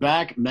 Welcome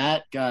back,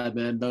 Matt. God,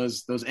 man,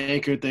 those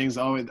Anchor things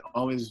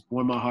always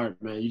warm my heart,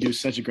 man. You do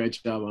such a great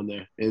job on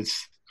there.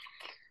 It's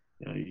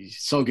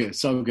so good,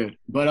 so good.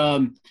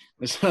 But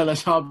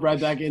let's hop right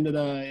back into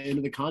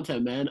the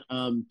content, man.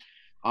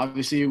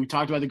 Obviously, we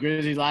talked about the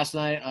Grizzlies last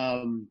night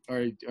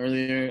or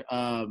earlier.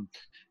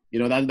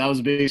 That was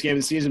the biggest game of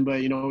the season.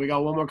 But we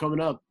got one more coming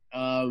up.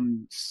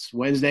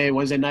 Wednesday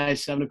night,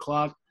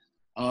 7:00.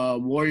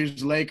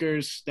 Warriors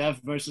Lakers.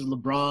 Steph versus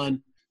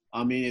LeBron.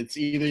 I mean, it's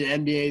either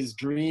NBA's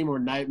dream or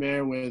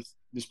nightmare with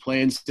this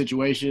playing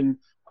situation.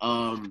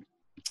 I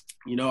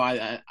don't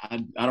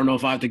know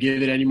if I have to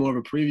give it any more of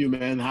a preview,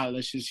 man.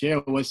 Let's just hear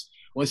what's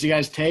you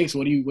guys' takes.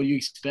 What do you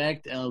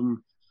expect?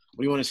 What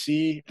do you want to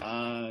see?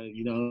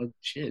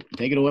 Shit,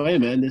 take it away,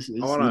 man. This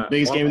is the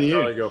biggest game of the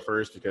year. I'll go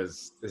first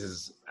because this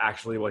is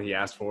actually what he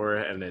asked for,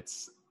 and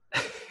it's.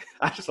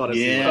 I just want to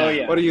see. Oh,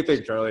 yeah. What do you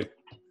think, Charlie?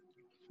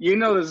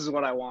 This is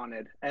what I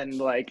wanted.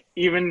 And,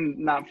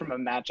 even not from a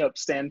matchup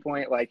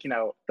standpoint,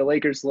 the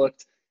Lakers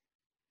looked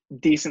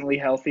decently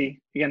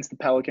healthy against the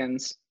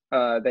Pelicans.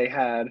 They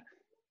had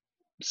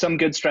some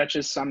good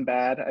stretches, some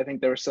bad. I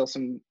think there were still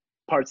some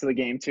parts of the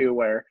game, too,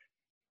 where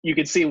you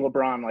could see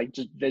LeBron,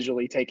 just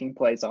visually taking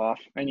plays off.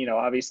 And,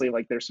 obviously,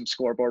 there's some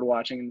scoreboard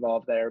watching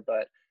involved there,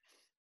 but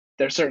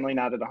they're certainly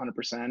not at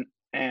 100%.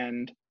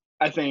 And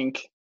I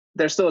think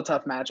they're still a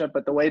tough matchup,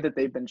 but the way that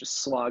they've been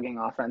just slogging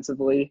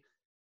offensively –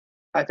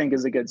 I think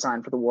is a good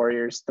sign for the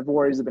Warriors. The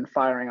Warriors have been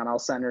firing on all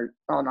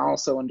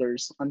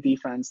cylinders on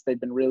defense. They've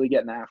been really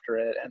getting after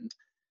it. And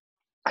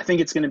I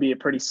think it's going to be a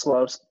pretty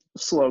slow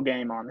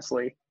game,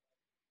 honestly.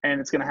 And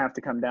it's going to have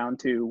to come down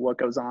to what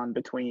goes on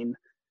between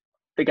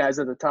the guys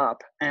at the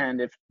top.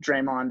 And if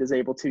Draymond is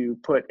able to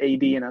put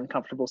AD in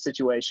uncomfortable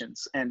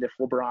situations, and if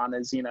LeBron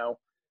is,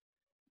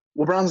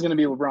 LeBron's going to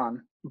be LeBron.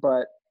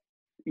 But,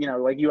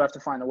 you have to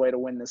find a way to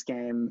win this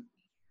game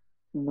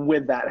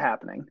with that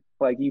happening.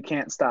 You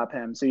can't stop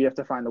him, so you have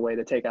to find a way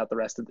to take out the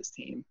rest of this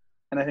team.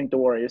 And I think the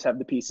Warriors have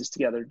the pieces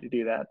together to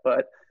do that.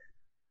 But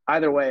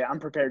either way,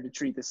 I'm prepared to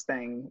treat this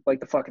thing like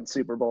the fucking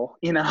Super Bowl.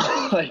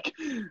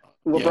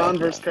 LeBron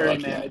versus Curry,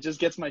 man. It just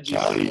gets my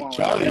juices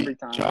flowing every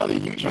time. Charlie,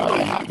 you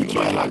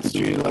might have to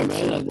treat it like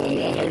man.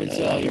 I heard it's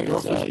your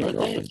girlfriend's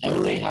birthday.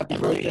 Emily, happy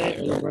birthday.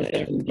 Early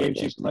birthday from the Game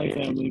Chicks Play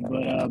family.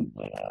 But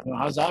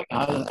how's that?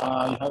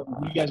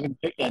 Who you guys going to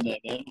pick that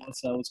night, man? What's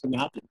going to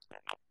happen?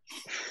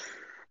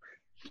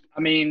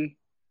 I mean,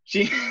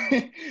 she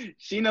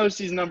she knows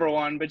she's number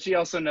one, but she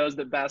also knows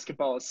that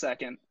basketball is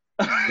second.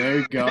 There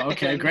you go.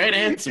 Okay, great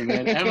answer,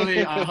 man.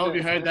 Emily, I hope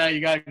you heard that.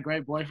 You got a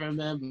great boyfriend,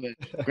 man.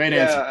 But great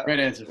answer. Yeah. Great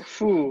answer.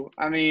 Phew.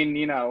 I mean,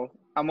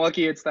 I'm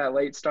lucky it's that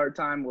late start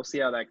time. We'll see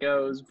how that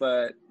goes.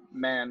 But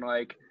man,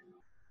 like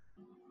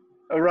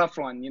a rough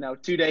one.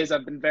 2 days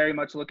I've been very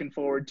much looking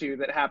forward to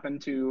that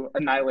happened to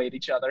annihilate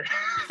each other.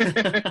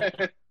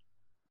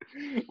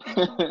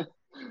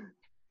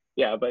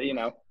 Yeah, but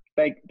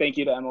thank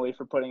you to Emily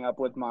for putting up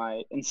with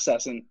my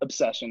incessant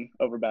obsession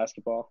over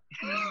basketball.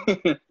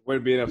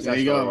 Would be an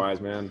obsession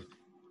otherwise, man. It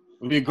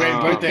would be a great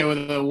birthday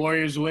with the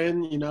Warriors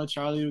win.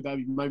 Charlie,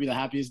 that might be the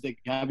happiest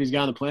guy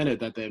on the planet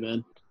that day,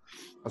 man.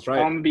 That's right.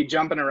 I'm gonna be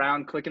jumping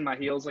around, clicking my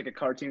heels like a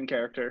cartoon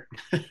character.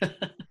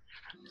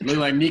 Look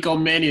like Nico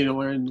Mannion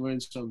wearing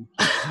some.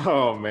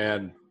 Oh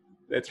man,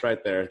 it's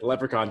right there. The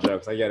leprechaun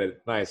jokes. I get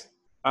it. Nice.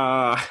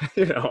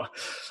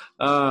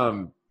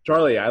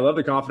 Charlie, I love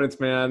the confidence,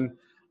 man.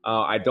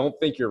 I don't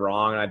think you're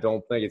wrong, and I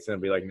don't think it's going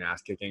to be like an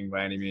ass kicking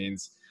by any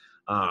means.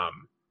 I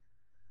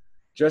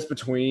just feel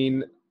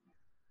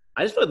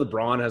like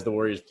LeBron has the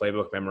Warriors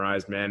playbook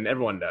memorized, man.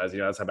 Everyone does.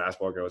 That's how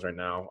basketball goes right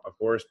now, of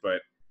course.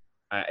 But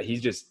he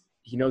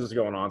knows what's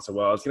going on so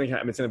well. It's going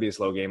to be a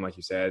slow game, like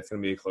you said. It's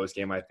going to be a close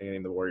game. I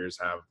think the Warriors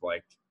have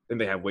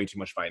they have way too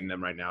much fight in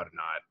them right now to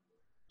not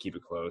keep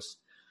it close,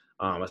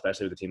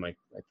 especially with a team like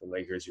the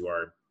Lakers, who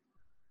are,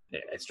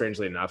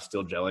 strangely enough,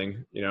 still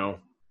gelling.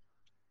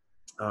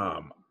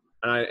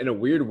 And in a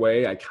weird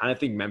way, I kind of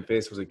think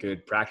Memphis was a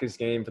good practice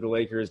game for the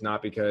Lakers,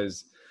 not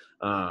because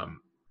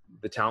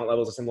the talent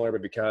levels are similar,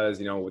 but because,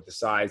 with the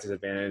size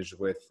disadvantage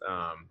with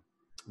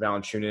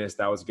Valanciunas,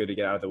 that was good to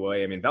get out of the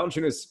way. I mean,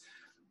 Valanciunas,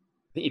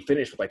 I think he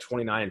finished with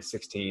 29 and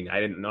 16.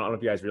 I don't know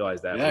if you guys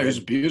realized that. Yeah, he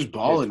was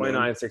balling.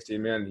 29 and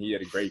 16, man. He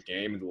had a great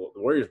game. The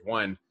Warriors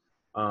won.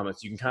 So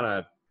you can kind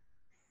of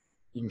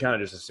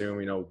just assume,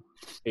 AD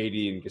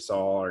and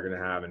Gasol are going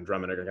to have, and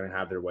Drummond are going to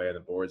have their way on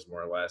the boards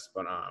more or less.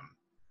 But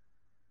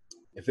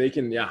if they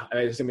can,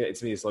 it's going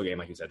to be a slow game,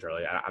 like you said,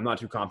 Charlie. I'm not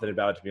too confident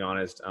about it, to be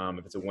honest.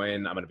 If it's a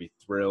win, I'm going to be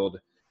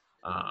thrilled.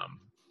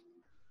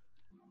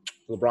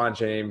 LeBron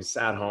James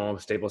at home,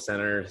 Staples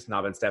Center. It's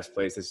not been Steph's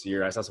place this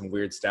year. I saw some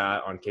weird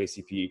stat on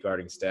KCP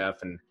guarding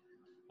Steph, and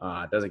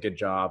does a good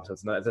job. So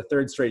it's a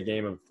third straight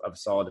game of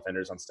solid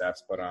defenders on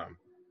Steph's. But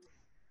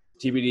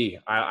TBD,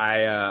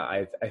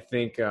 I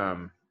think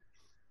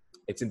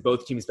it's in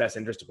both teams' best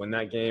interest to win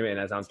that game. And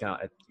that sounds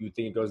you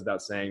think it goes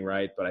without saying,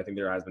 right? But I think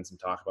there has been some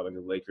talk about the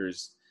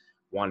Lakers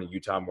wanting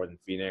Utah more than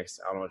Phoenix.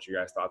 I don't know what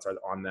your guys' thoughts are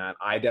on that.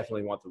 I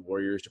definitely want the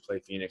Warriors to play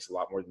Phoenix a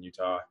lot more than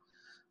Utah.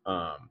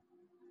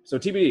 So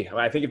TBD.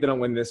 I think if they don't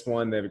win this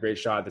one, they have a great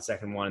shot at the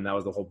second one, and that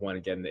was the whole point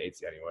of getting the 8th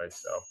seed anyway.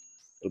 So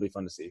it'll be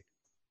fun to see.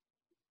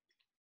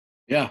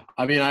 Yeah,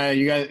 I mean,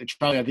 you guys,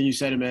 Charlie, I think you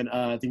said it, man.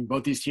 I think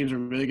both these teams are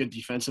really good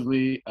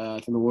defensively. I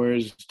think the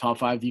Warriors top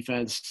 5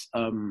 defense.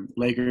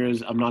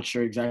 Lakers, I'm not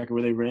sure exactly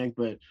where they rank,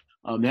 but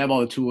they have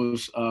all the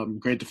tools.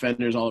 Great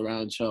defenders all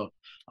around. So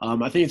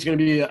I think it's going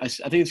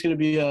to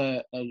be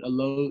a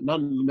low,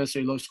 not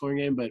necessarily low scoring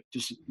game, but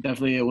just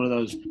definitely one of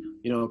those,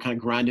 kind of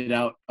grinded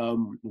out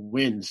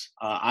wins.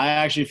 I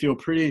actually feel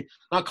pretty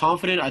not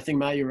confident. I think,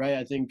 Matt, you're right.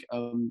 I think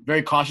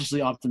very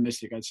cautiously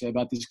optimistic, I'd say,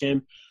 about this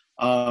game.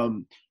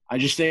 I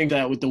just think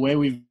that with the way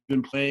we've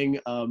been playing,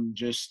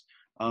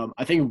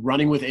 I think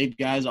running with 8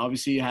 guys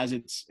obviously has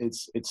its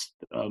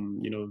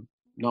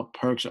not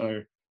perks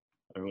or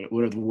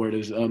whatever the word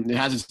is. It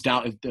has its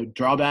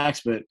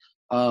drawbacks, but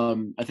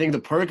I think the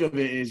perk of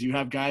it is you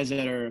have guys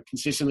that are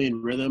consistently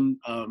in rhythm.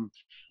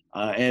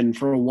 And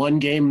for a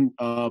 1-game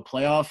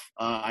playoff,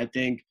 I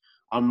think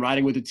I'm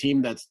riding with a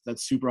team that's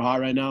super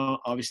hot right now.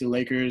 Obviously,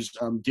 Lakers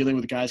dealing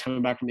with guys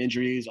coming back from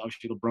injuries.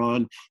 Obviously,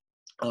 LeBron.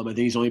 I think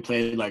he's only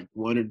played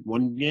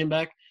one game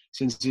back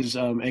since his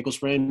ankle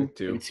sprain,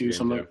 two,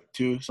 something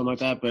like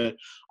that. But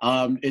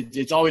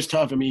it's always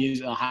tough. I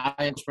mean, high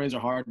ankle sprains are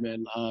hard,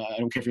 man. I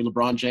don't care if you're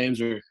LeBron James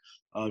or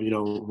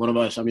one of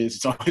us. I mean,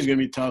 it's always going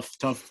to be tough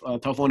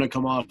one to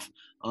come off.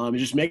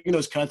 Just making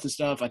those cuts and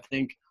stuff. I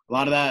think a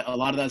lot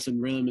of that's in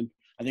rhythm. And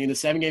I think in the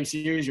 7-game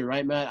series, you're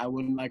right, Matt. I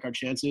wouldn't like our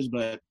chances,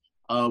 but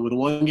with a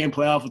 1-game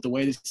playoff, with the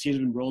way this team's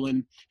been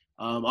rolling.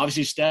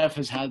 Obviously, Steph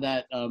has had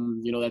that,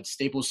 that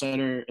Staples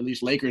Center, at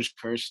least Lakers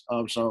curse.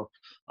 So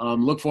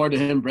look forward to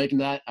him breaking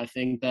that. I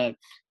think that,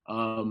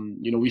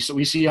 we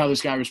see how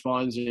this guy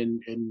responds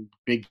in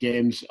big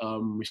games.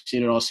 We've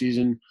seen it all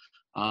season.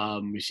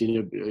 We've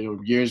seen it,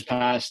 years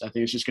past. I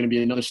think it's just going to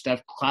be another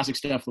classic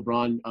Steph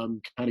LeBron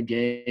kind of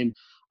game.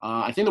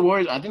 I think the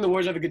Warriors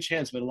have a good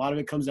chance, but a lot of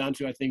it comes down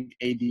to, I think,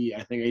 AD.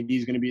 I think AD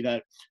is going to be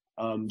that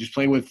just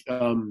playing with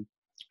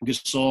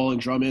Gasol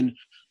and Drummond.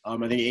 I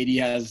think AD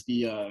has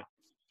the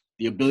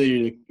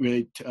ability to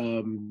really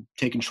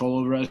take control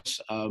over us.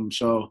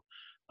 So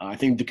I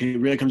think it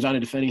really comes down to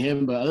defending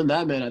him. But other than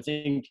that, man, I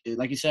think,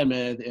 like you said,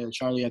 man, and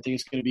Charlie, I think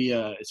it's going to be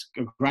it's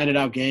a grinded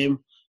out game.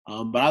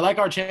 But I like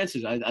our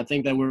chances. I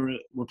think that we're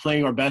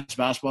playing our best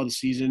basketball this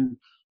season.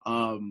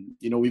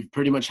 We've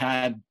pretty much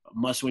had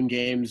must-win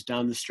games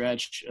down the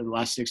stretch in the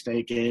last 6 to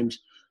 8 games.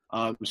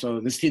 So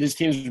this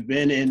team's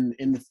been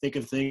in the thick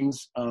of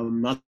things.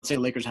 Not to say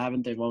the Lakers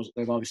haven't. They've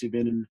obviously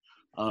been in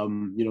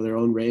their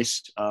own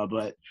race.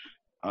 But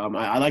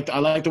I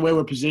like the way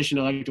we're positioned.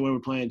 I like the way we're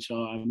playing.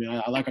 So I mean,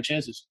 I like our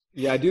chances.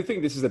 Yeah, I do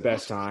think this is the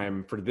best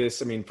time for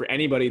this. I mean, for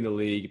anybody in the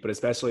league, but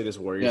especially this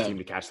Warriors team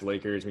to catch the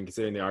Lakers. I mean,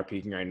 considering they are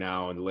peaking right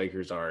now, and the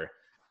Lakers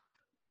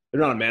they're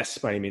not a mess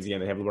by any means.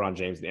 Again, they have LeBron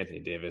James and Anthony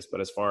Davis. But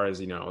as far as,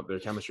 their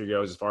chemistry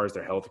goes, as far as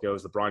their health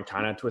goes, LeBron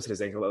kind of twisted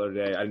his ankle the other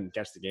day. I didn't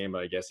catch the game,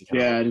 but I guess he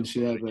kind of I didn't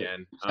see that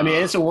again. I mean,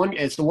 it's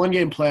the one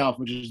game playoff,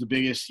 which is the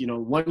biggest.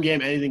 One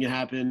game, anything can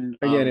happen.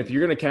 Again,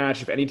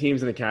 if any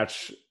team's going to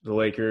catch the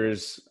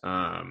Lakers,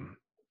 I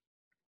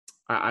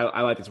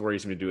like this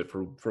Warriors team to do it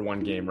for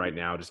one game right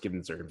now, just given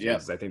the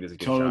circumstances. I think there's a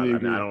good shot.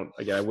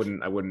 Agree. I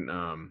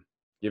wouldn't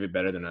give it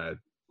better than a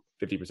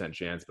 50%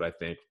 chance, but I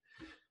think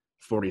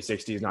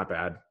 40-60 is not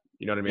bad.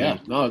 You know what I mean? Yeah,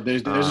 no,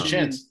 there's a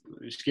chance.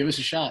 Just give us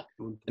a shot.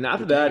 And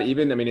after that,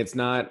 it's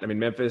not. I mean,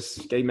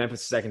 getting Memphis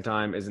the second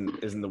time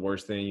isn't the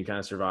worst thing. You kind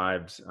of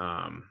survived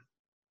a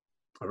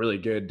really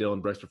good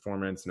Dylan Brooks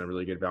performance and a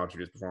really good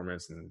Valanciunas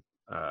performance and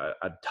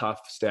a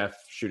tough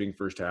Steph shooting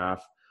first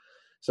half.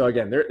 So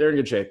again, they're in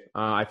good shape.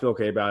 I feel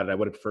okay about it. I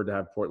would have preferred to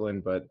have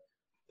Portland, but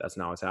that's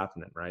not what's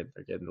happening, right?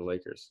 They're getting the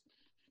Lakers.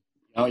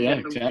 Oh yeah,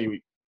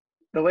 exactly.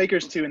 The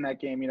Lakers too in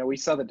that game. We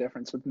saw the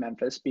difference with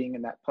Memphis being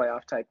in that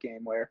playoff type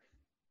game where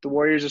the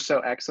Warriors are so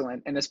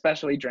excellent, and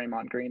especially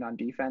Draymond Green on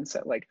defense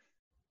that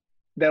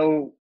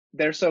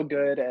they're so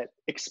good at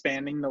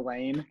expanding the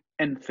lane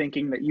and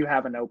thinking that you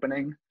have an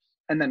opening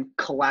and then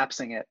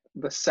collapsing it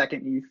the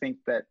second you think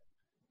that,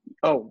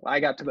 oh, I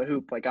got to the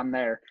hoop, like I'm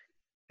there.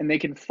 And they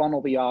can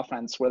funnel the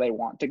offense where they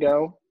want to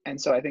go. And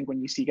so I think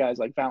when you see guys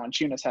like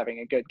Valanciunas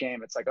having a good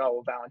game, it's like, oh,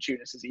 well,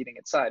 Valanciunas is eating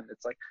its side. And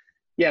it's like,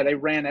 yeah, they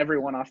ran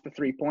everyone off the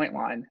 3-point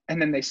line,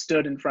 and then they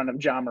stood in front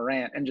of Ja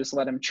Morant and just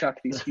let him chuck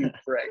these huge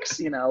bricks.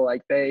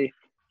 They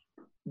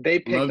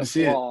picked a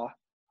flaw.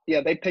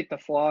 Yeah, they picked a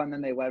flaw, and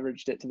then they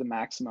leveraged it to the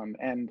maximum.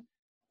 And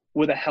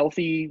with a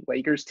healthy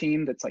Lakers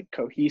team that's like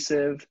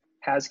cohesive,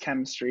 has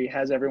chemistry,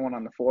 has everyone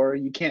on the floor,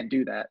 you can't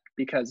do that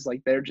because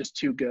they're just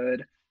too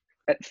good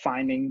at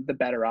finding the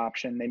better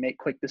option. They make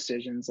quick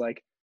decisions.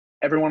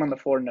 Everyone on the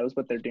floor knows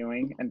what they're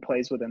doing and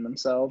plays within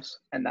themselves,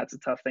 and that's a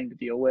tough thing to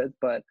deal with.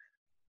 But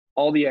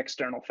all the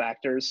external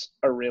factors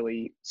are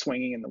really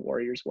swinging in the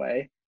Warriors'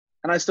 way.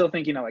 And I still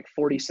think,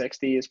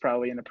 40-60 is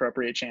probably an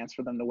appropriate chance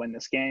for them to win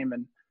this game.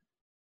 And,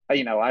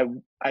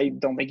 I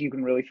don't think you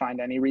can really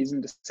find any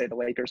reason to say the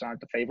Lakers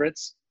aren't the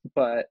favorites.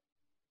 But,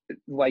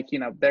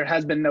 there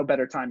has been no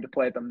better time to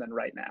play them than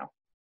right now.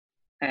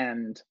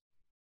 And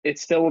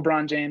it's still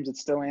LeBron James.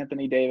 It's still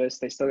Anthony Davis.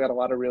 They still got a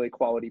lot of really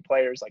quality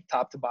players.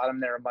 Top to bottom,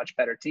 they're a much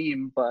better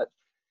team. But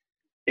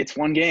it's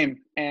one game,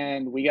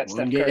 and we got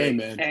Steph Curry.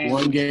 Man.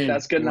 One game.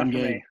 That's good enough for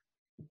me.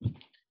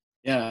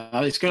 Yeah,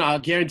 I'll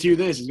guarantee you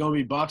this. It's going to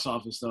be box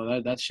office,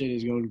 though. That shit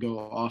is going to go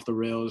off the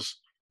rails.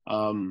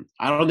 I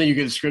don't think you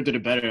could have scripted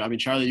it better. I mean,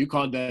 Charlie, you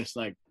called this,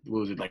 what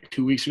was it,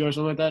 2 weeks ago or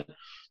something like that?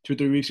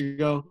 2-3 weeks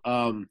ago.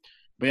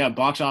 But, yeah,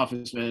 box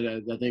office,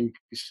 man. I think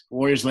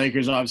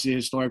Warriors-Lakers, obviously,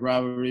 historic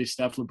rivalry.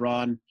 Steph,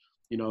 LeBron,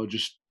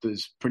 just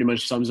this pretty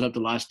much sums up the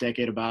last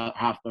decade, about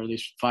half, or at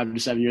least 5 to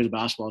 7 years of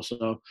basketball.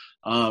 So,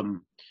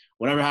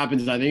 whatever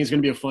happens, I think it's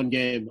going to be a fun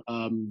game.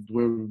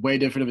 We're way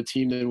different of a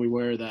team than we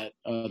were the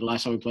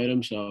last time we played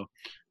them. So,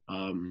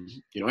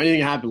 anything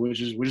can happen,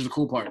 which is the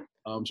cool part.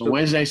 So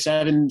Wednesday,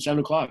 7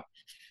 o'clock. It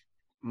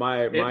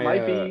might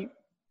be.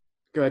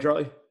 Go ahead,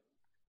 Charlie.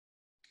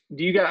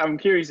 I'm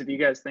curious if you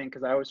guys think,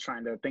 because I was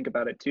trying to think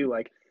about it too.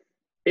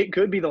 It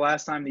could be the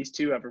last time these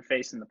two ever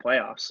face in the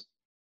playoffs.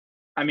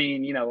 I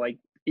mean,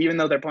 even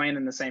though they're playing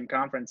in the same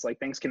conference,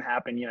 things can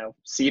happen.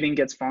 Seeding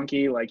gets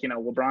funky.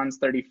 LeBron's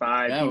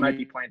 35. He might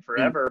be playing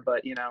forever,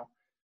 but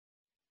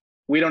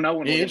we don't know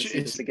when we're going to see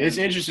this again. It's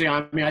interesting.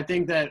 I mean, I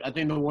think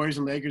the Warriors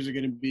and Lakers are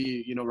going to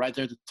be, right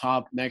there at the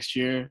top next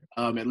year,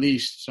 at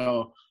least.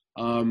 So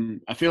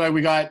I feel like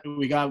we got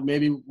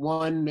maybe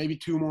one, maybe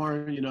two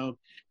more,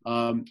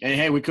 and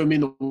hey, we could be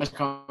in the West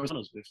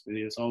Conference if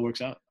this all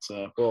works out.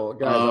 So, well,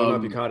 guys, I don't know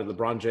if you caught it.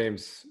 LeBron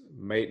James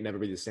might never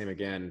be the same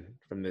again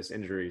from this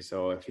injury.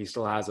 So if he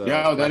still has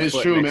that is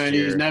true, man.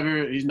 He's not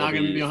going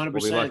to be 100%.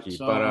 We'll be lucky,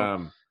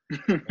 so.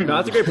 But no,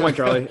 that's a great point,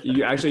 Charlie.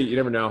 You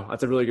never know.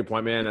 That's a really good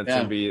point, man. That's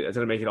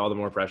gonna make it all the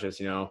more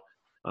precious.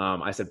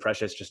 I said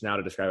precious just now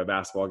to describe a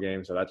basketball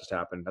game, so that just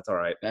happened. That's all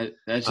right.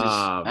 That's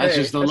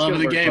just the love of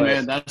the game,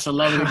 man. That's the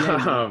love of the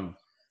game.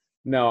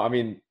 No, I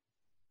mean,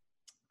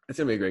 it's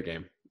gonna be a great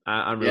game.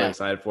 I'm really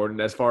excited for it.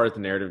 And as far as the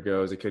narrative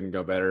goes, it couldn't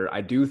go better.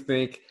 I do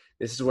think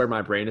this is where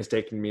my brain has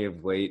taken me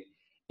of late.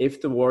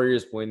 If the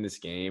Warriors win this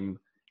game,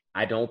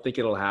 I don't think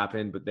it'll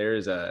happen, but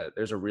there's a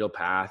real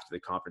path to the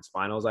conference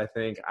finals. I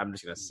think I'm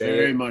just gonna say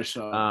very much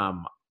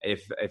so.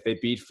 If they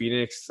beat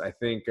Phoenix, I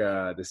think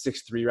the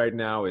 6-3 right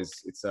now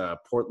it's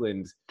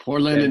Portland,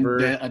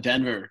 Denver. And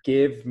Denver.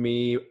 Give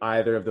me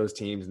either of those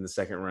teams in the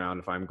second round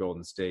if I'm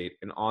Golden State.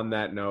 And on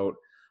that note,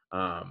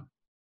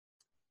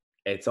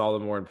 it's all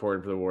the more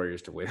important for the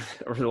Warriors to win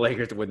or for the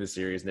Lakers to win the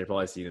series, and they're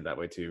probably seeing it that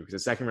way too. Because the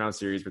second round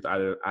series with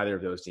either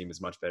of those teams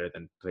is much better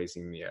than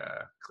facing the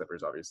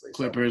Clippers, obviously.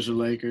 Clippers or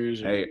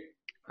Lakers. Hey,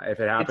 if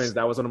it happens,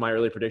 that was one of my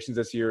early predictions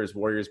this year: is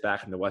Warriors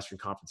back in the Western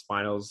Conference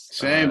Finals.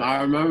 Same,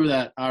 I remember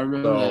that.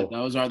 That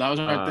was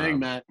our thing,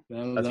 Matt.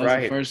 That was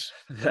right. The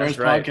first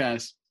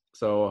podcast.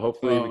 So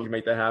hopefully we can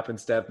make that happen.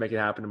 Steph, make it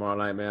happen tomorrow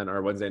night, man,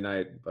 or Wednesday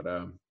night. But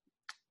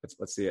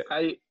let's see it.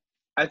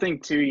 I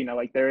think too, you know,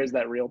 like there is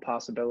that real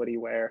possibility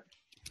where,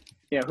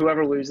 you know,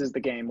 whoever loses the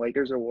game,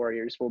 Lakers or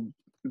Warriors, will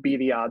be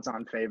the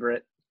odds-on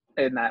favorite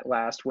in that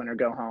last win or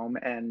go home.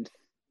 And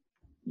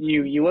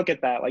you look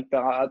at that, like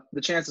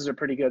the chances are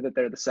pretty good that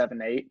they're the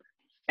 7-8.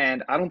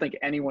 And I don't think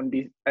anyone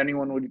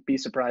would be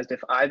surprised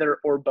if either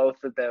or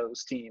both of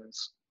those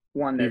teams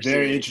won their series.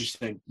 Very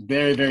interesting.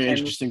 Very, very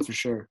interesting for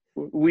sure.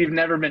 We've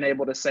never been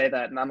able to say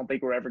that, and I don't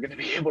think we're ever going to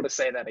be able to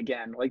say that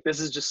again. Like, this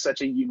is just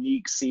such a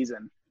unique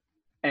season.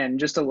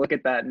 And just to look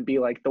at that and be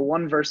like, the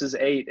 1 versus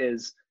 8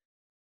 is,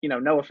 you know,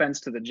 no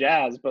offense to the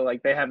Jazz, but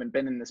like they haven't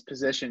been in this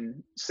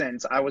position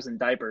since I was in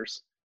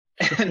diapers.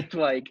 And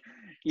like,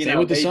 Same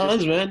with the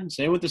Suns, man.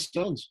 Same with the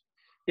Suns.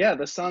 Yeah,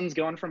 the Suns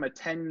going from a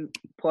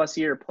 10-plus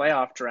year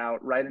playoff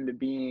drought right into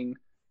being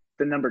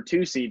the number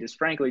 2 seed is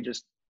frankly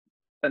just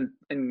an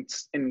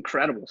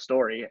incredible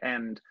story.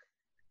 And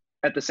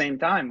at the same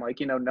time, like,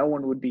 you know, no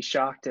one would be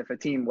shocked if a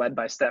team led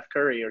by Steph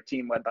Curry or a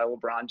team led by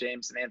LeBron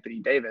James and Anthony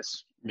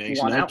Davis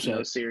won out in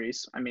those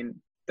series. I mean,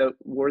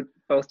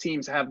 both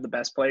teams have the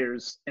best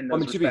players in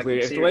those to be clear,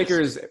 if the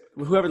Lakers,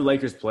 whoever the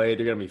Lakers play,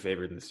 they're going to be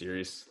favored in the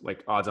series.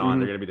 Like, odds on,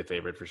 they're going to be the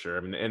favorite for sure.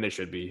 I mean, and they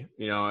should be.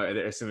 You know,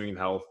 assuming in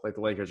health, like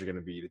the Lakers are going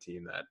to be the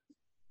team that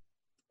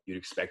you'd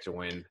expect to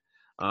win.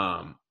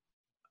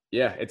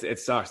 Yeah, it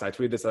sucks. I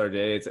tweeted this the other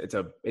day.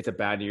 It's a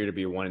bad year to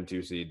be a 1 and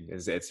 2 seed.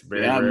 It's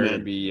very rare to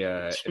be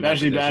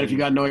especially bad if you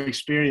got no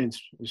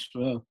experience as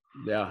well.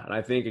 Yeah, and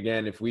I think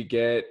again, if we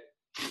get,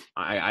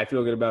 I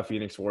feel good about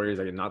Phoenix Warriors.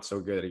 Like, not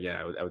so good again.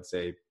 I would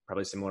say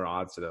probably similar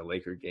odds to the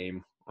Laker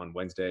game on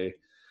Wednesday,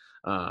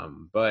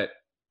 but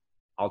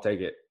I'll take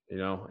it. You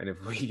know, and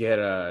if we get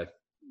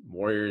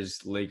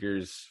Warriors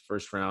Lakers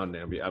first round,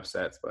 it'll be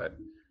upsets, but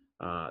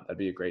that'd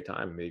be a great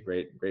time. It'd be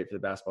great for the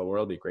basketball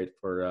world. It'd be great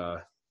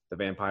for the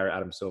vampire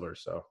Adam Silver.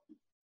 So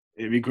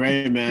it'd be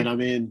great, man. I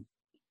mean,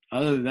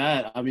 other than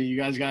that, I mean, you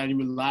guys got any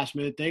last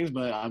minute things,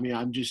 but I mean,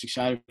 I'm just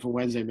excited for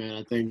Wednesday, man.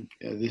 I think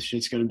this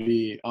shit's going to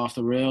be off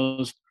the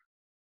rails.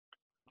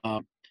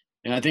 And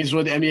I think it's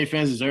what the NBA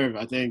fans deserve.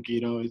 I think,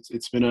 you know,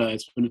 it's been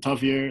a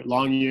tough year,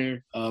 long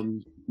year,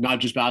 not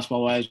just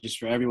basketball wise, just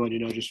for everyone, you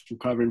know, just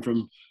recovering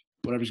from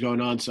whatever's going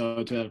on.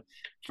 So to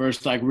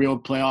first like real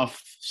playoff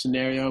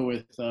scenario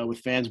with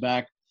fans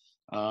back,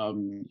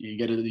 you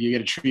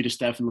get a treat of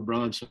Steph and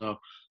LeBron. So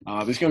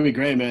it's gonna be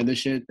great, man. This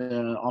shit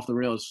off the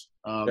rails.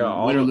 Win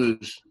or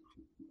lose.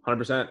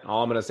 100%.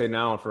 All I'm gonna say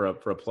now for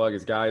a plug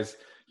is, guys,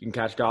 you can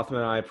catch Gotham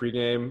and I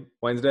pregame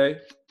Wednesday.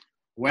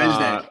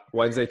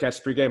 Wednesday,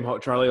 catch pregame.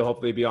 Charlie will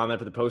hopefully be on there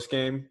for the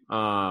postgame.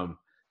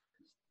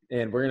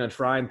 And we're gonna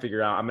try and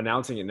figure out. I'm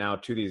announcing it now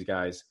to these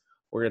guys.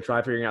 We're gonna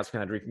try figuring out some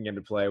kind of drinking game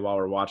to play while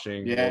we're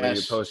watching.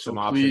 Yes. We'll post some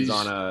options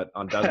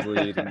on Doug's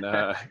lead,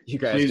 and you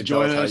guys can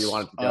tell us how you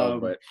want it to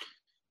go.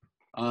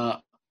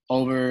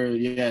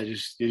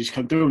 Just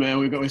come through,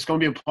 man. It's gonna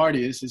be a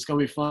party. It's gonna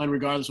be fun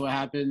regardless of what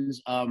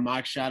happens.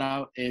 Mike's shout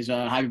out is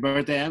happy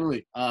birthday,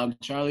 Emily.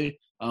 Charlie,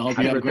 I hope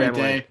you have a great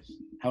day.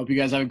 I hope you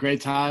guys have a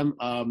great time.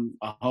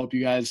 I hope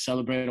you guys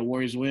celebrate a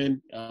Warriors win.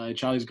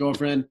 Charlie's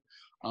girlfriend.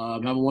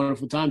 Have a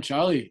wonderful time,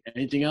 Charlie.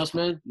 Anything else,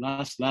 man?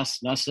 Last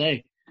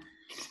say.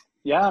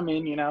 Yeah, I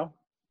mean, you know,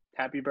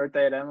 happy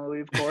birthday to Emily,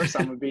 of course.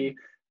 I'm going to be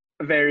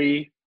a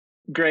very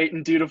great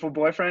and dutiful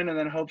boyfriend, and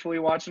then hopefully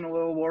watching a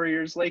little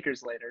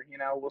Warriors-Lakers later. You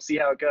know, we'll see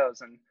how it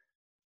goes, and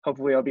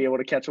hopefully I'll be able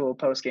to catch a little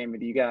post-game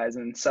with you guys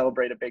and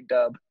celebrate a big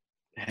dub.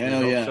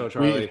 Hell yeah. So,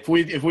 Charlie. If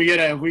we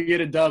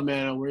get a dub,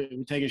 man, we're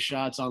taking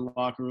shots on the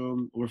locker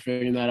room. We're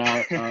figuring that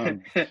out.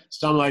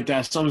 Something like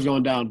that. Something's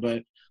going down,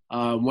 but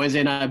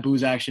Wednesday night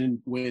booze action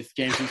with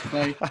Game 6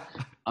 Clay.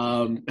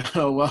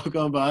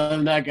 Welcome. But other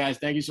than that, guys,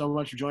 thank you so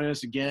much for joining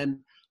us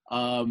again.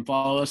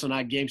 Follow us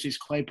on Game 6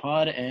 Clay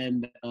Pod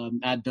and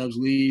at Dubs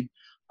Lead.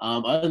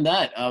 Other than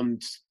that,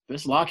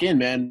 let's lock in,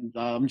 man.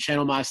 I'm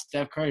channeling my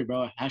Steph Curry,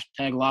 bro.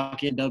 Hashtag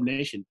lock in Dub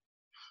Nation.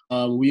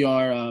 We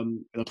are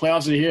the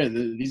playoffs are here.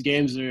 These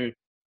games are.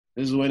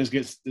 This is when it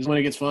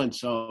gets fun.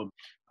 So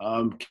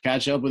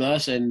catch up with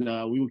us, and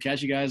we will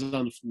catch you guys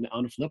on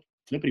the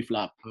flippity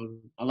flop.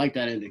 I like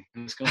that ending.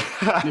 Let's go.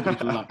 Flippity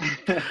flop.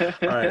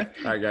 All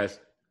right, guys.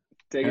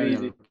 Take it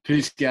easy.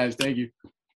 Peace, guys. Thank you.